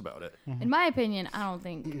craps about it. In my opinion, I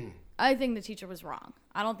think the teacher was wrong.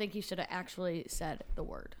 I don't think he should have actually said the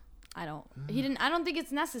word. I don't think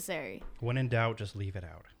it's necessary. when in doubt, just leave it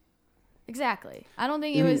out. Exactly. I don't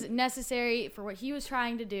think it was necessary for what he was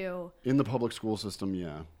trying to do. In the public school system,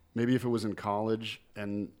 yeah. Maybe if it was in college,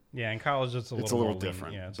 and Yeah, in college it's a little more more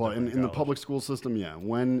different. Yeah, it's but different in the college. public school system, yeah.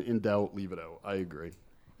 When in doubt, leave it out. I agree.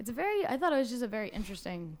 I thought it was just a very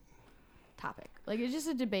interesting topic. Like, it's just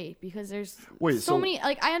a debate because there's Wait, so so- many,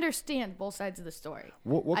 like, I understand both sides of the story.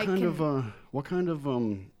 What I kind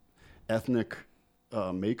of ethnic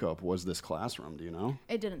makeup was this classroom? Do you know?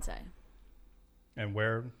 It didn't say. And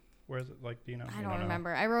where is it? Like, do you know? I You don't know?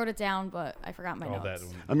 remember. I wrote it down, but I forgot my Oh, notes.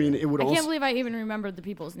 I mean, it would I also. can't believe I even remembered the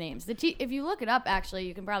people's names. If you look it up, actually,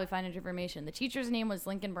 you can probably find information. The teacher's name was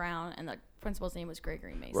Lincoln Brown, and the principal's name was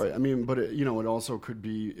Gregory Mason. Right. I mean, but it also could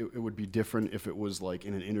be. It would be different if it was like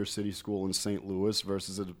in an inner city school in St. Louis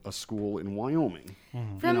versus a school in Wyoming.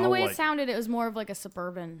 From the way like- it sounded, it was more of like a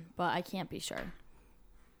suburban, but I can't be sure.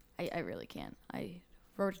 I really can't. I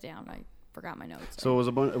wrote it down. I forgot my notes. So it was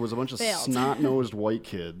a bunch of Failed. snot-nosed white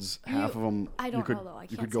kids. Half of them, I don't know, though. I you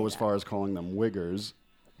can't could go say as that. far as calling them wiggers,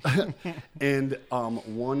 and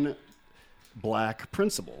one black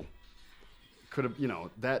principal. Could have,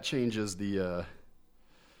 that changes the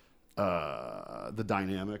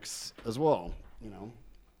dynamics as well.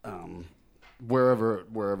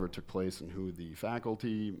 Wherever it took place and who the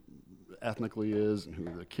faculty ethnically is and who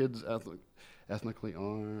the kids ethnically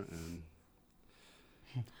are, and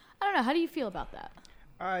I don't know. How do you feel about that?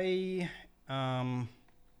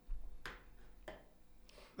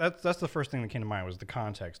 That's the first thing that came to mind was the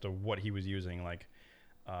context of what he was using. Like,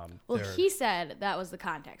 Well, he said that was the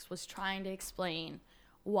context, was trying to explain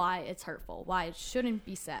why it's hurtful, why it shouldn't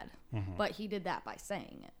be said. But he did that by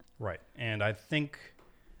saying it. right. And I think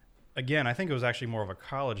it was actually more of a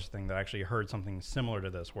college thing that actually heard something similar to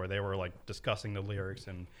this, where they were like discussing the lyrics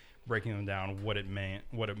and breaking them down, what it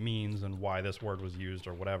means, and why this word was used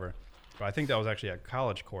or whatever. But I think that was actually a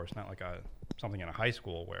college course, not like something in a high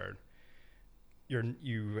school where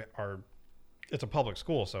it's a public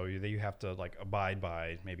school, so you have to like abide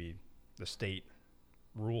by maybe the state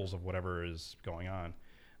rules of whatever is going on.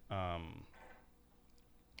 I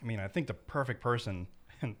think the perfect person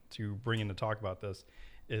to bring in to talk about this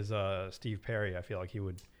is Steve Perry. I feel like he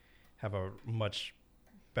would have a much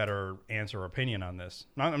better answer or opinion on this.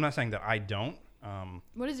 I'm not saying that I don't.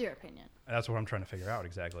 What is your opinion? That's what I'm trying to figure out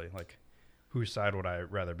exactly. Like, whose side would I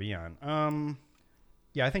rather be on?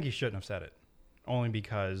 Yeah, I think he shouldn't have said it. Only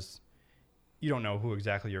because you don't know who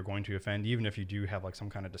exactly you're going to offend, even if you do have like some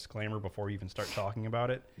kind of disclaimer before you even start talking about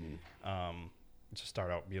it. Just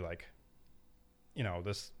start out, be like,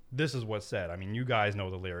 this is what's said. I mean, you guys know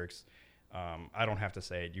the lyrics. I don't have to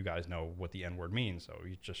say it. You guys know what the N-word means, so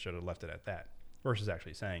you just should have left it at that versus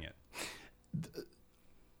actually saying it.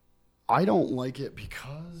 I don't like it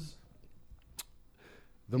because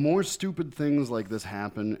the more stupid things like this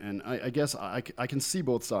happen, and I guess I can see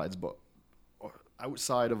both sides, but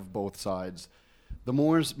outside of both sides, the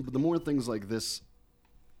more things like this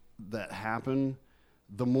that happen,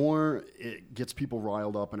 the more it gets people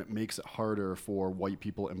riled up, and it makes it harder for white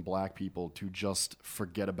people and black people to just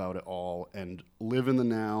forget about it all and live in the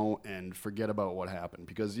now and forget about what happened.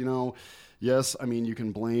 Because, yes, I mean, you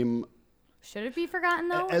can blame... Should it be forgotten,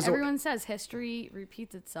 though? Everyone says history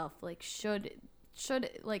repeats itself. Like,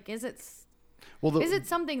 is it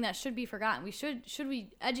something that should be forgotten? Should we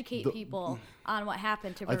educate people on what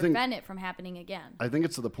happened to prevent it from happening again? I think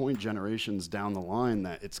it's to the point generations down the line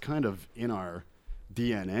that it's kind of in our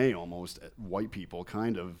DNA almost, white people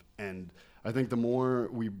kind of. And I think the more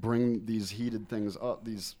we bring these heated things up,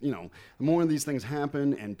 the more these things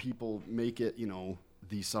happen and people make it,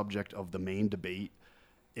 the subject of the main debate,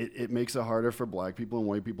 it makes it harder for black people and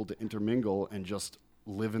white people to intermingle and just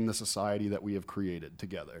live in the society that we have created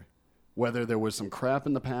together. Whether there was some crap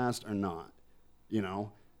in the past or not,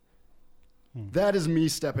 That is me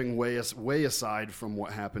stepping way aside from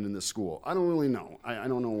what happened in this school. I don't really know. I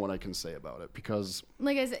don't know what I can say about it because...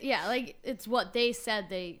 Like I said, yeah, like it's what they said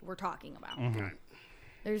they were talking about.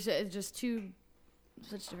 There's just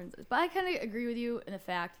such differences. But I kind of agree with you in the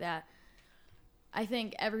fact that I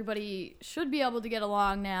think everybody should be able to get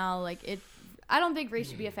along now. I don't think race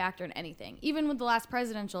should be a factor in anything. Even with the last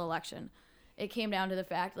presidential election, it came down to the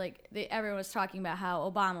fact, everyone was talking about how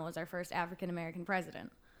Obama was our first African-American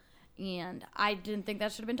president. And I didn't think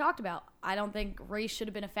that should have been talked about. I don't think race should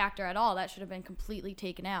have been a factor at all. That should have been completely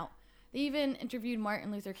taken out. They even interviewed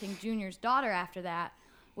Martin Luther King Jr.'s daughter after that,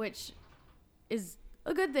 which is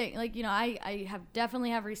a good thing. I definitely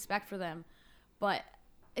have respect for them. But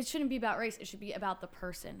it shouldn't be about race. It should be about the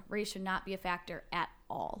person. Race should not be a factor at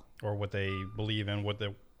all. Or what they believe in, what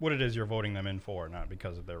it is you're voting them in for, not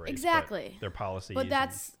because of their race. Exactly. But their policies. But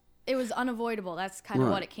it was unavoidable. That's kind of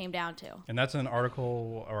what it came down to. And that's an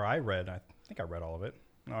article, or I think I read all of it.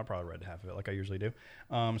 No, I probably read half of it, like I usually do.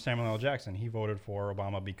 Samuel L. Jackson, he voted for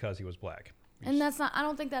Obama because he was black. And I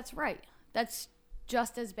don't think that's right. That's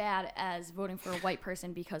just as bad as voting for a white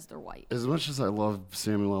person because they're white. As much as I love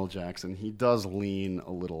Samuel L. Jackson, he does lean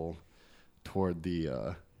a little toward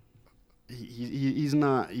the... he's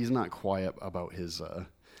not quiet about his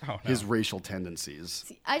racial tendencies.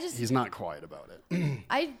 See, he's not quiet about it.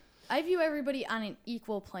 I view everybody on an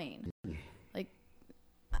equal plane.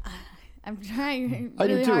 I'm trying really I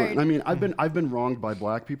do too. hard. I mean, I've been wronged by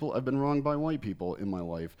black people. I've been wronged by white people in my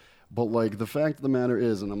life. But the fact of the matter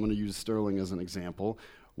is, and I'm going to use Sterling as an example,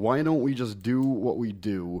 why don't we just do what we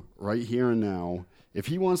do right here and now? If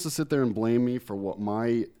he wants to sit there and blame me for what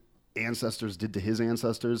my ancestors did to his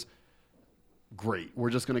ancestors, great. We're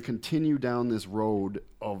just going to continue down this road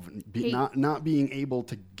of Hate. not being able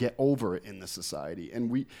to get over it in this society.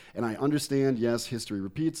 And I understand, yes, history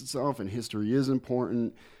repeats itself and history is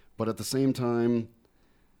important, but at the same time,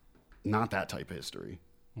 not that type of history.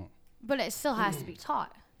 But it still has to be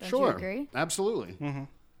taught. Don't Sure. you agree? Absolutely.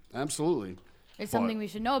 Absolutely. It's something we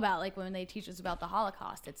should know about. Like when they teach us about the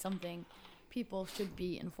Holocaust, it's something people should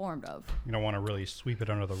be informed of. You don't want to really sweep it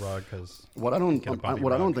under the rug because What I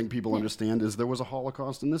don't think people understand is there was a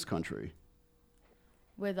Holocaust in this country.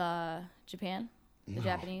 With Japan, the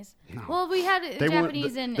Japanese. Well, we had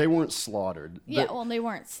Japanese in. They weren't slaughtered. Yeah, well, they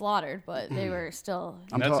weren't slaughtered, but they were still.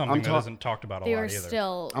 that's something that isn't talked about a They lot were either.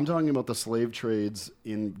 still. I'm talking about the slave trades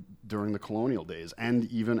during the colonial days and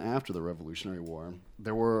even after the Revolutionary War.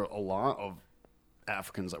 There were a lot of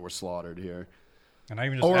Africans that were slaughtered here. And not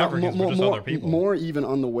even just Africans, but just other people. More even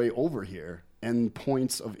on the way over here and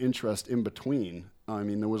points of interest in between. I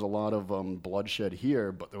mean, there was a lot of bloodshed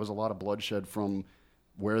here, but there was a lot of bloodshed from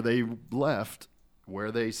where they left, where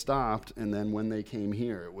they stopped, and then when they came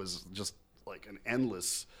here. It was just like an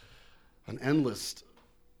endless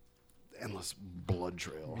blood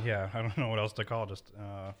trail. Yeah, I don't know what else to call it. Just,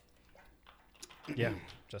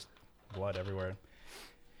 just blood everywhere.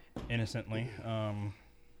 Innocently.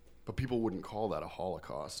 But people wouldn't call that a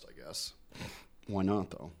Holocaust, I guess. Why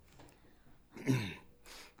not, though?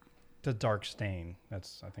 The dark stain.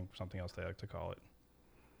 That's, I think, something else they like to call it.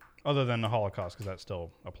 Other than the Holocaust, because that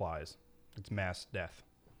still applies. It's mass death.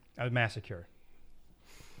 Massacre.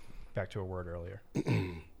 Back to a word earlier.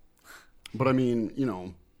 But I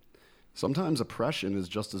mean, sometimes oppression is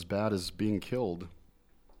just as bad as being killed,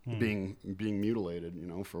 being mutilated,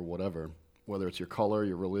 for whatever. Whether it's your color,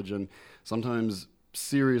 your religion. Sometimes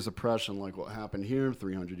serious oppression like what happened here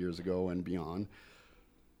 300 years ago and beyond,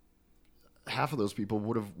 half of those people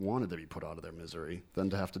would have wanted to be put out of their misery than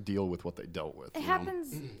to have to deal with what they dealt with. It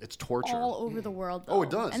happens It's torture. all over the world, though. Oh, it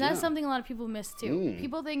does, And that's yeah. something a lot of people miss, too.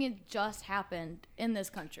 People think it just happened in this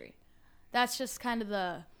country. That's just kind of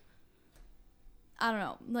the, I don't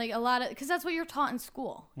know, like a lot of, because that's what you're taught in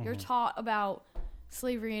school. You're taught about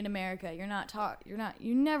slavery in America.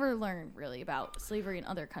 You never learn really about slavery in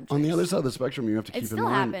other countries. On the other side of the spectrum, you have to it keep in still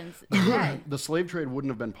mind happens today. the slave trade wouldn't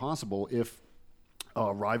have been possible if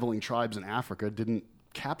rivaling tribes in Africa didn't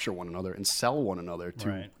capture one another and sell one another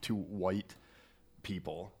to white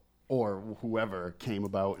people or whoever came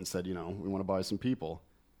about and said, we want to buy some people.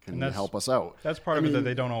 Can you help us out? That's part of it that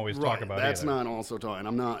they don't always talk about That's either. not also talking.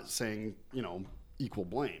 I'm not saying, equal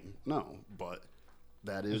blame. No, but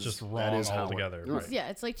that is It's just that wrong is how altogether. Right. Yeah,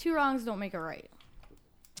 it's like two wrongs don't make a right.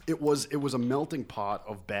 It was a melting pot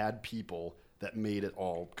of bad people that made it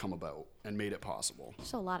all come about and made it possible.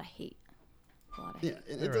 Just a lot of hate. A lot of Yeah,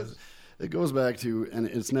 hate. it goes back to, and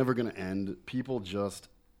it's never going to end. People just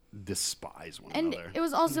despise one And another. it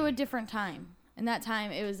was also a different time. In that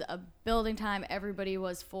time, it was a building time. Everybody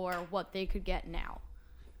was for what they could get now.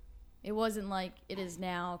 It wasn't like it is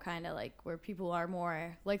now, kind of like where people are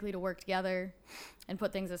more likely to work together and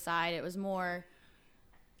put things aside. It was more,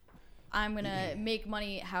 I'm going to make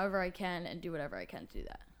money however I can and do whatever I can to do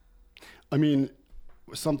that. I mean,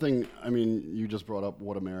 you just brought up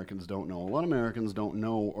what Americans don't know. A lot of Americans don't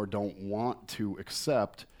know or don't want to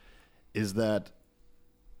accept is that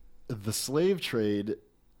the slave trade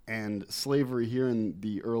and slavery here in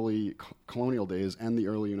the early colonial days and the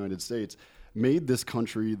early United States made this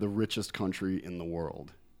country the richest country in the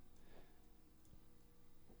world.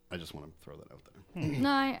 I just want to throw that out there. No,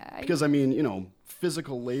 I Because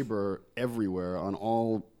physical labor everywhere on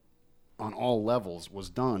all levels was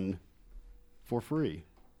done for free.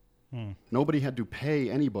 Nobody had to pay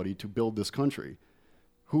anybody to build this country.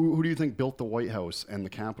 Who do you think built the White House and the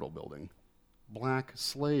Capitol building? Black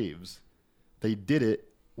slaves. They did it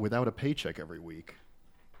without a paycheck every week.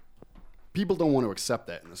 People don't want to accept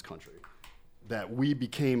that in this country. That we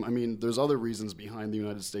became, there's other reasons behind the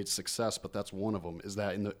United States' success, but that's one of them, is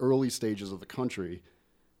that in the early stages of the country,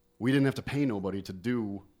 we didn't have to pay nobody to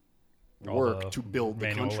do All work the to build the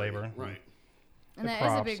manual country. labor. Right. And the that is a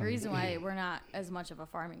crops big and- reason why we're not as much of a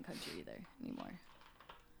farming country either anymore.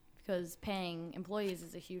 Because paying employees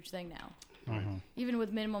is a huge thing now. Even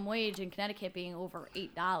with minimum wage in Connecticut being over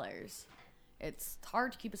 $8, it's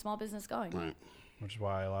hard to keep a small business going. Right. Which is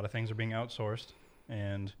why a lot of things are being outsourced.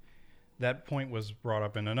 And that point was brought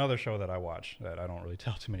up in another show that I watch that I don't really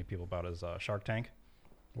tell too many people about is Shark Tank,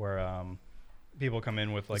 where people come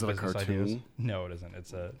in with like Is it a business cartoon? ideas. No, it isn't.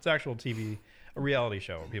 It's actual TV, a reality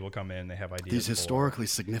show where people come in, they have ideas. These for historically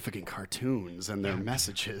significant cartoons and their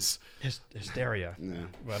messages. hysteria. Yeah.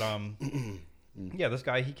 But yeah, this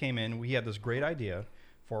guy, he came in. We had this great idea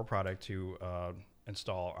for a product to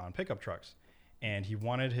install on pickup trucks, and he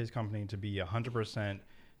wanted his company to be 100%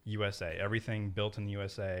 USA, everything built in the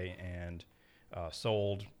USA and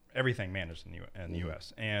sold, everything managed in the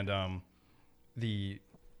US. And the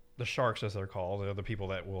sharks, as they're called, are the people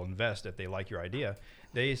that will invest if they like your idea.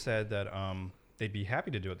 They said that they'd be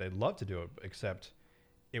happy to do it. They'd love to do it, except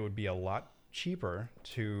it would be a lot cheaper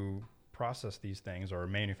to process these things or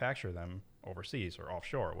manufacture them overseas or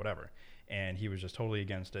offshore or whatever. And he was just totally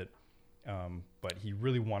against it. But he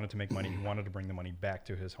really wanted to make money. He wanted to bring the money back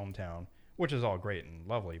to his hometown, which is all great and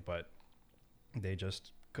lovely, but they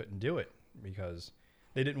just couldn't do it because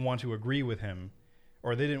they didn't want to agree with him,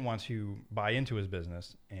 or they didn't want to buy into his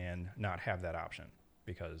business and not have that option,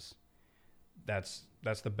 because that's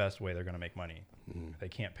the best way they're going to make money. They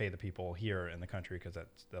can't pay the people here in the country because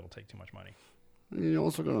that'll take too much money. You're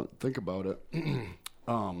also going to think about it.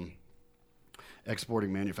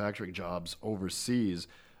 Exporting manufacturing jobs overseas.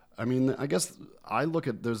 I mean, I guess I look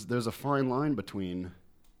at there's a fine line between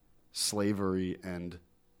slavery and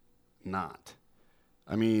not.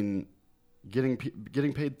 I mean, getting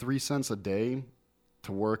paid 3 cents a day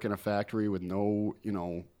to work in a factory with no,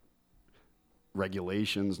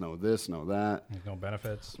 regulations, no this, no that. There's no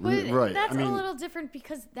benefits. But Right. that's I mean, a little different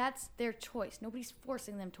because that's their choice. Nobody's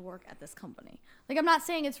forcing them to work at this company. Like, I'm not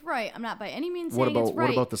saying it's right. I'm not by any means saying it's right. What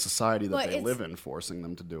about the society that but they it's- live in forcing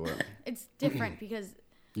them to do it? It's different because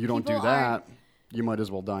You don't do people that, aren't- you might as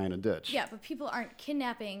well die in a ditch. Yeah, but people aren't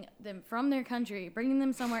kidnapping them from their country, bringing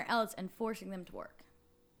them somewhere else, and forcing them to work.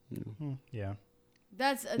 Yeah.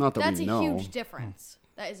 That's a, Not that that's we a know. huge difference.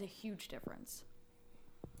 That is a huge difference.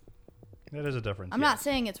 That is a difference. I'm yeah. not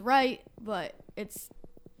saying it's right, but it's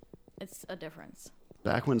a difference.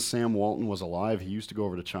 Back when Sam Walton was alive, he used to go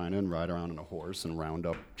over to China and ride around on a horse and round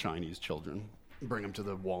up Chinese children, bring them to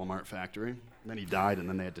the Walmart factory. Then he died, and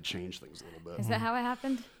then they had to change things a little bit. Is that how it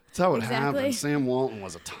happened? That's how it Exactly. happened. Sam Walton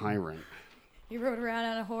was a tyrant. He rode around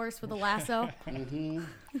on a horse with a lasso,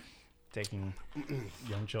 Taking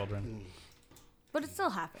young children. but it still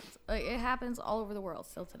happens. Like, it happens all over the world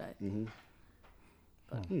still today.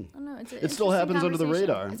 But, I don't know, it's It still interesting happens under the conversation.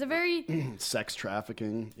 radar. It's a very Sex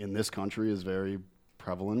trafficking in this country is very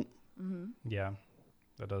prevalent. Yeah.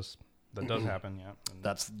 That does happen, yeah. And,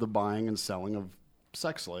 That's the buying and selling of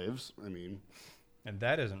sex slaves. I mean, and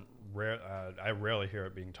that isn't rare. I rarely hear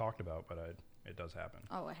it being talked about, but it does happen.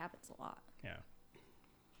 oh, it happens a lot. Yeah.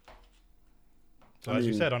 So I as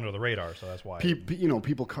you mean, said, under the radar, so that's why.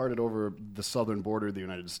 people carted over the southern border of the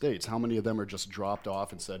United States. How many of them are just dropped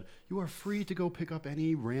off and said, you are free to go pick up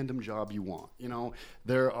any random job you want?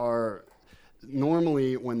 There are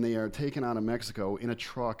normally when they are taken out of Mexico in a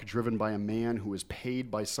truck driven by a man who is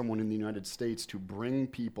paid by someone in the United States to bring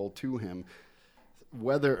people to him,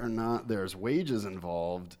 whether or not there's wages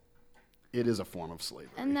involved, it is a form of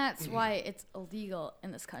slavery. And that's why it's illegal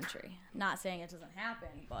in this country. Not saying it doesn't happen,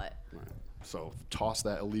 but Right. So toss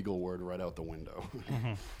that illegal word right out the window.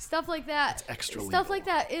 stuff like that. extra Stuff legal. like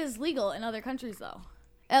that is legal in other countries, though.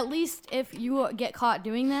 At least if you get caught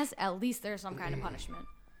doing this, at least there's some kind of punishment.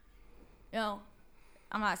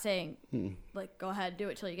 I'm not saying like go ahead do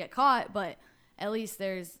it till you get caught, but at least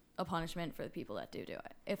there's a punishment for the people that do it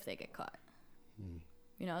if they get caught.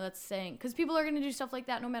 That's saying because people are going to do stuff like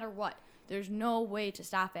that no matter what. There's no way to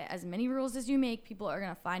stop it. As many rules as you make, people are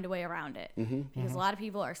going to find a way around it. Because a lot of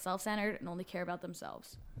people are self-centered and only care about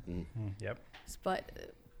themselves. Yep. But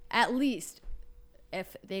at least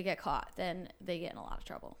if they get caught, then they get in a lot of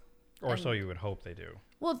trouble. Or so you would hope they do.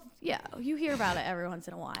 Well, yeah, you hear about it every once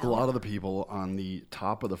in a while. A lot of the people on the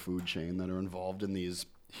top of the food chain that are involved in these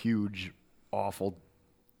huge, awful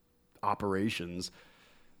operations,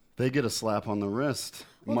 they get a slap on the wrist.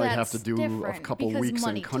 Well, Might have that's to do a different couple because weeks in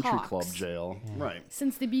money country talks. club jail. Right.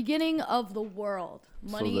 Since the beginning of the world,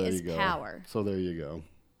 money so there is you go. power. So there you go.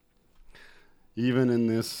 Even in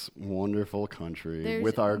this wonderful country, There's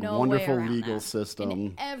with our no way wonderful around legal that. system,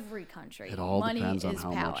 In every country, it all money depends on is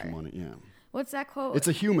how power. much money. Yeah. What's that quote? It's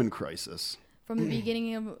a human crisis. From the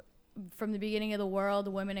beginning of the world,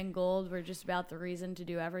 women in gold were just about the reason to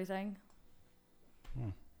do everything.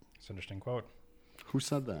 It's an interesting quote. Who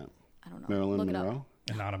said that? I don't know. Marilyn Look it up. Monroe?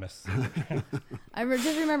 Anonymous.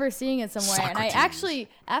 Just remember seeing it somewhere, and I Socrates. actually,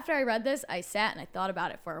 after I read this, I sat and I thought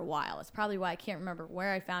about it for a while. It's probably why I can't remember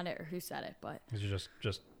where I found it or who said it, but Because you're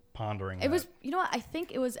just pondering. it that. was. You know what? I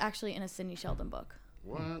think it was actually in a Sidney Sheldon book.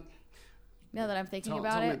 What? Now that I'm thinking Tell-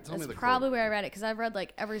 about tell me- it, tell me that's the probably quote. where I read it because I've read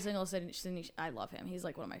like every single Sidney. I love him. He's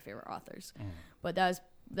like one of my favorite authors. But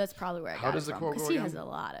that's probably where I How got does it the from quote because go he has again? a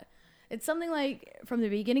lot of. It's something like from the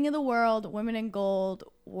beginning of the world, women in gold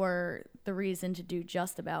were the reason to do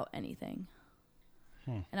just about anything.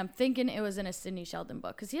 And I'm thinking it was in a Sidney Sheldon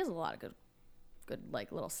book because he has a lot of good good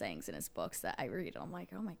like little sayings in his books that I read. I'm like,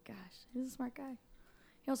 oh my gosh, he's a smart guy.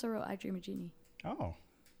 He also wrote I Dream of Jeannie. Oh,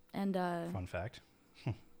 And fun fact.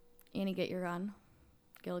 Annie Get Your Gun,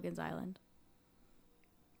 Gilligan's Island.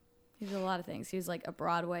 He did a lot of things. He was like a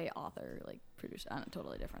Broadway author, like producer on a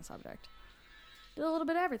totally different subject. Did a little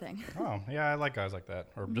bit of everything. Oh, yeah, I like guys like that,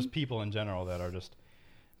 or just people in general that are just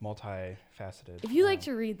multifaceted. If you like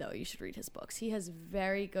to read, though, you should read his books. He has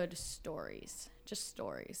very good stories. Just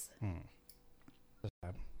stories. I'm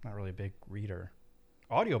not really a big reader.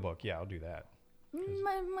 Audiobook, yeah, I'll do that.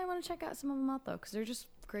 Might want to check out some of them out, though, because they're just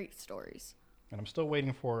great stories. And I'm still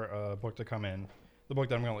waiting for a book to come in. The book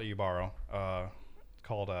that I'm going to let you borrow. It's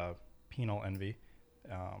called Penal Envy.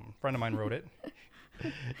 Friend of mine wrote it.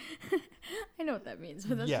 I know what that means,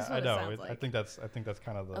 but that's Yeah, just what I it know. sounds like. I think that's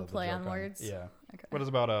kind of A the play joke on words? Yeah. Okay. But it's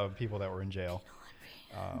about people that were in jail.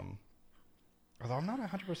 Although I'm not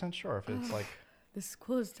 100% sure if it's like This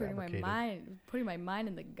school is turning my fabricated. mind, putting my mind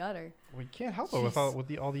in the gutter. we can't help it with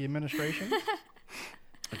all the administration.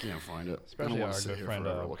 I can't find it. Especially I don't our want to sit good here friend,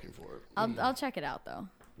 forever looking for it. I'll check it out, though.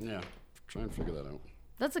 Yeah, try and figure that out.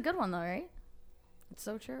 That's a good one, though, right? It's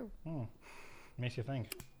so true. Makes you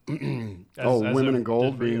think. Women it in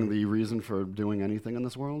gold did for being you. the reason for doing anything in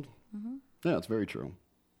this world? Mm-hmm. Yeah, it's very true.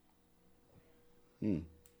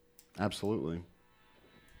 Absolutely.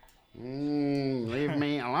 Leave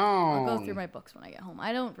me alone. I'll go through my books when I get home.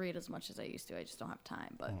 I don't read as much as I used to. I just don't have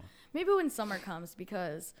time. But maybe when summer comes,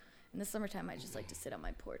 because in the summertime, I just like to sit on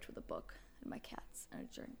my porch with a book and my cats and a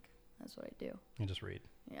drink. That's what I do. You just read.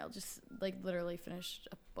 Yeah, I'll just like literally finish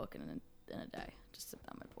a book in a day. Just sit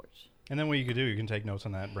on my porch. And then what you could do, you can take notes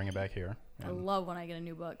on that, bring it back here. I love when I get a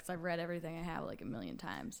new book because I've read everything I have like a million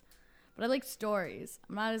times. But I like stories.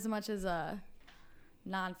 I'm not as much as a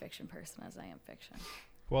nonfiction person as I am fiction.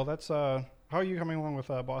 Well, that's how are you coming along with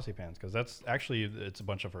Bossy Pants? Because that's actually it's a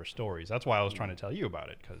bunch of her stories. That's why I was trying to tell you about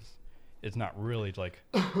it, because it's not really like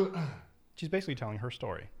she's basically telling her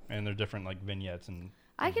story, and they're different like vignettes and.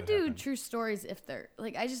 I things could that do happen. true stories if they're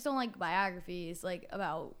like. I just don't like biographies like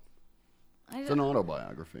about. It's an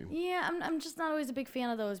autobiography. Yeah, I'm just not always a big fan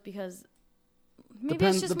of those because maybe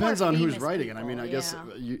Depends it's just depends more on who's famous writing it. I people, mean, I guess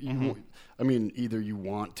yeah. I mean, either you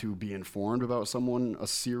want to be informed about someone, a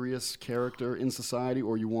serious character in society,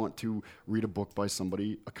 or you want to read a book by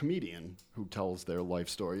somebody, a comedian who tells their life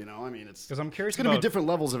story. You know, I mean, it's 'Cause I'm curious It's going to be about- different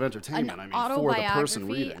levels of An entertainment. I mean, for the person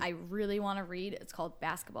autobiography reading. I really want to read. It's called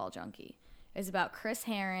Basketball Junkie. It's about Chris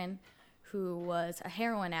Herron, who was a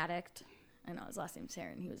heroin addict. I know his last name's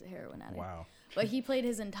Herron. He was a heroin addict. Wow. But he played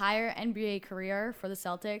his entire NBA career for the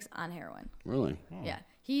Celtics on heroin. Really, Yeah.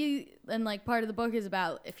 And like part of the book is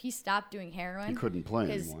about if he stopped doing heroin, he couldn't play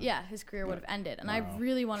anymore. his career would have ended. And I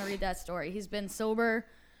really want to read that story. He's been sober,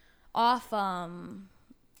 off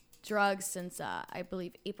drugs since I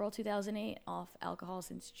believe April 2008, off alcohol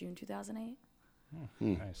since June 2008.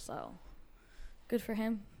 Nice. So good for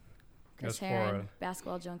him. Chris As for, Herron,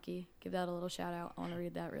 Basketball Junkie. Give that a little shout out. I want to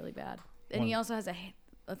read that really bad. And he also has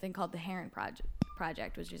a thing called the Herron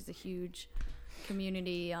Project, which is a huge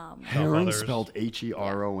community. Heron others. spelled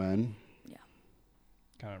Heron. Yeah.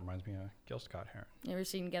 Kind of reminds me of Gil Scott Heron. You ever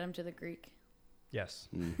seen Get Him to the Greek? Yes.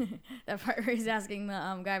 That part where he's asking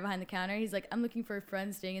the guy behind the counter. He's like, I'm looking for a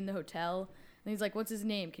friend staying in the hotel. And he's like, what's his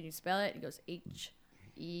name? Can you spell it? He goes,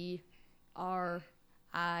 Heron.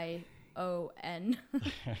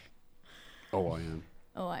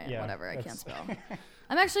 OIN. Yeah, Whatever. I can't that's- spell.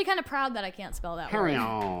 I'm actually kind of proud that I can't spell that word.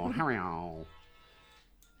 Heron.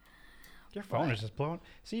 Your phone is just blowing.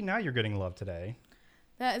 See, now you're getting love today.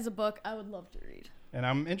 That is a book I would love to read. And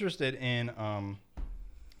I'm interested in,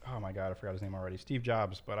 oh my God, I forgot his name already. Steve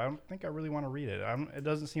Jobs, but I don't think I really want to read it. It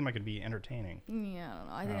doesn't seem like it'd be entertaining. Yeah, I don't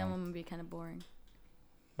know. I think I'm going to be kind of boring.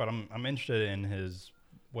 But I'm interested in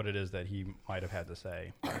what it is that he might have had to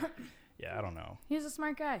say. But, yeah, I don't know. He's a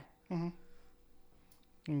smart guy.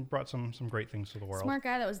 He brought some great things to the world. Smart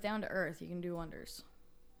guy that was down to earth. He can do wonders.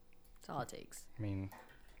 That's all it takes. I mean,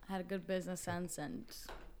 Had a good business sense and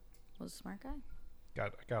was a smart guy.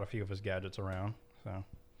 got a few of his gadgets around. So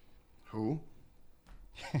Who?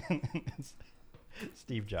 It's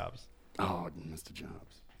Steve Jobs. Oh, Mr.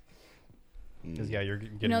 Jobs. Because yeah, you're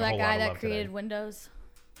getting You know a that whole guy lot of that love created today. Windows?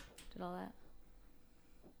 Did all that?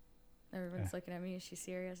 Everyone's looking at me. Is she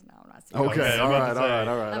serious? No, I'm not serious. Okay, Okay, I'm all about right, to all say- right,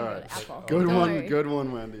 all right, I'm all good right. at Apple. Good Don't one, worry. good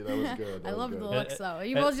one, Wendy. That was good. I love the good. looks though.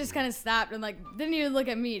 You both just kind of stopped and like didn't even look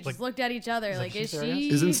at me. Just Like- looked at each other. Like, she is serious? she?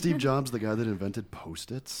 Isn't Steve Jobs the guy that invented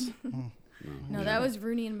Post-its? No, that was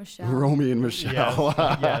Rooney and Michelle. Romy and Michelle.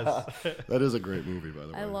 Yes. That is a great movie, by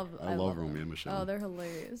the way. I love Romy them. and Michelle. Oh, they're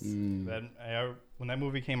hilarious. When that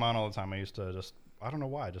movie came on all the time, I used to just I don't know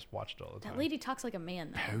why. I just watched it all the time. That lady talks like a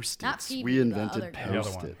man, though. Post-its. Not Phoebe, We the invented other girl. The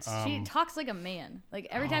other one. Post-its. She talks like a man. Like,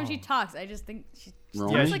 every time she talks, I just think she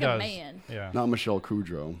Wrong. Yeah, talks she like does. a man. Yeah. Not Michelle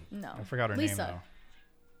Kudrow. No. I forgot her Lisa. name, though.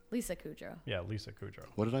 Lisa Kudrow. Yeah, Lisa Kudrow.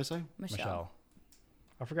 What did I say? Michelle.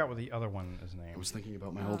 I forgot what the other one is named. I was thinking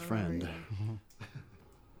about my old friend.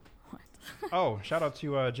 What? Oh, shout out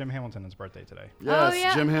to Jim Hamilton. His birthday today. Yes, oh,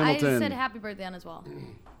 yeah. Jim Hamilton. I said happy birthday on as well.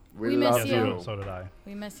 we miss love you. you. So did I.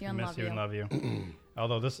 We miss you and Miss love you you. and love you.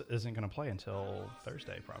 Although this isn't going to play until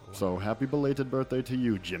Thursday, probably. So happy belated birthday to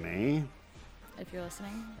you, Jimmy. If you're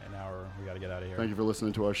listening. And now we got to get out of here. Thank you for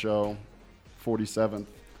listening to our show. 47th,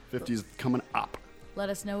 50's coming up. Let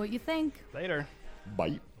us know what you think. Later. Bye.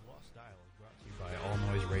 The Lost Dial is brought to you by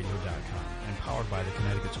allnoiseradio.com and powered by the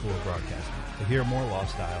Connecticut School of Broadcasting. To hear more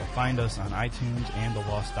Lost Dial, find us on iTunes and the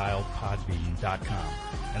lostdialpodbean.com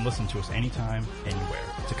and listen to us anytime, anywhere.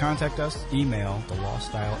 To contact us, email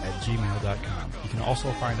thelostdial@gmail.com. You can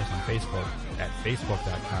also find us on Facebook at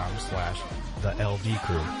facebook.com/the LD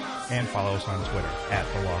Crew and follow us on Twitter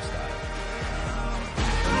 @the Lost Dial.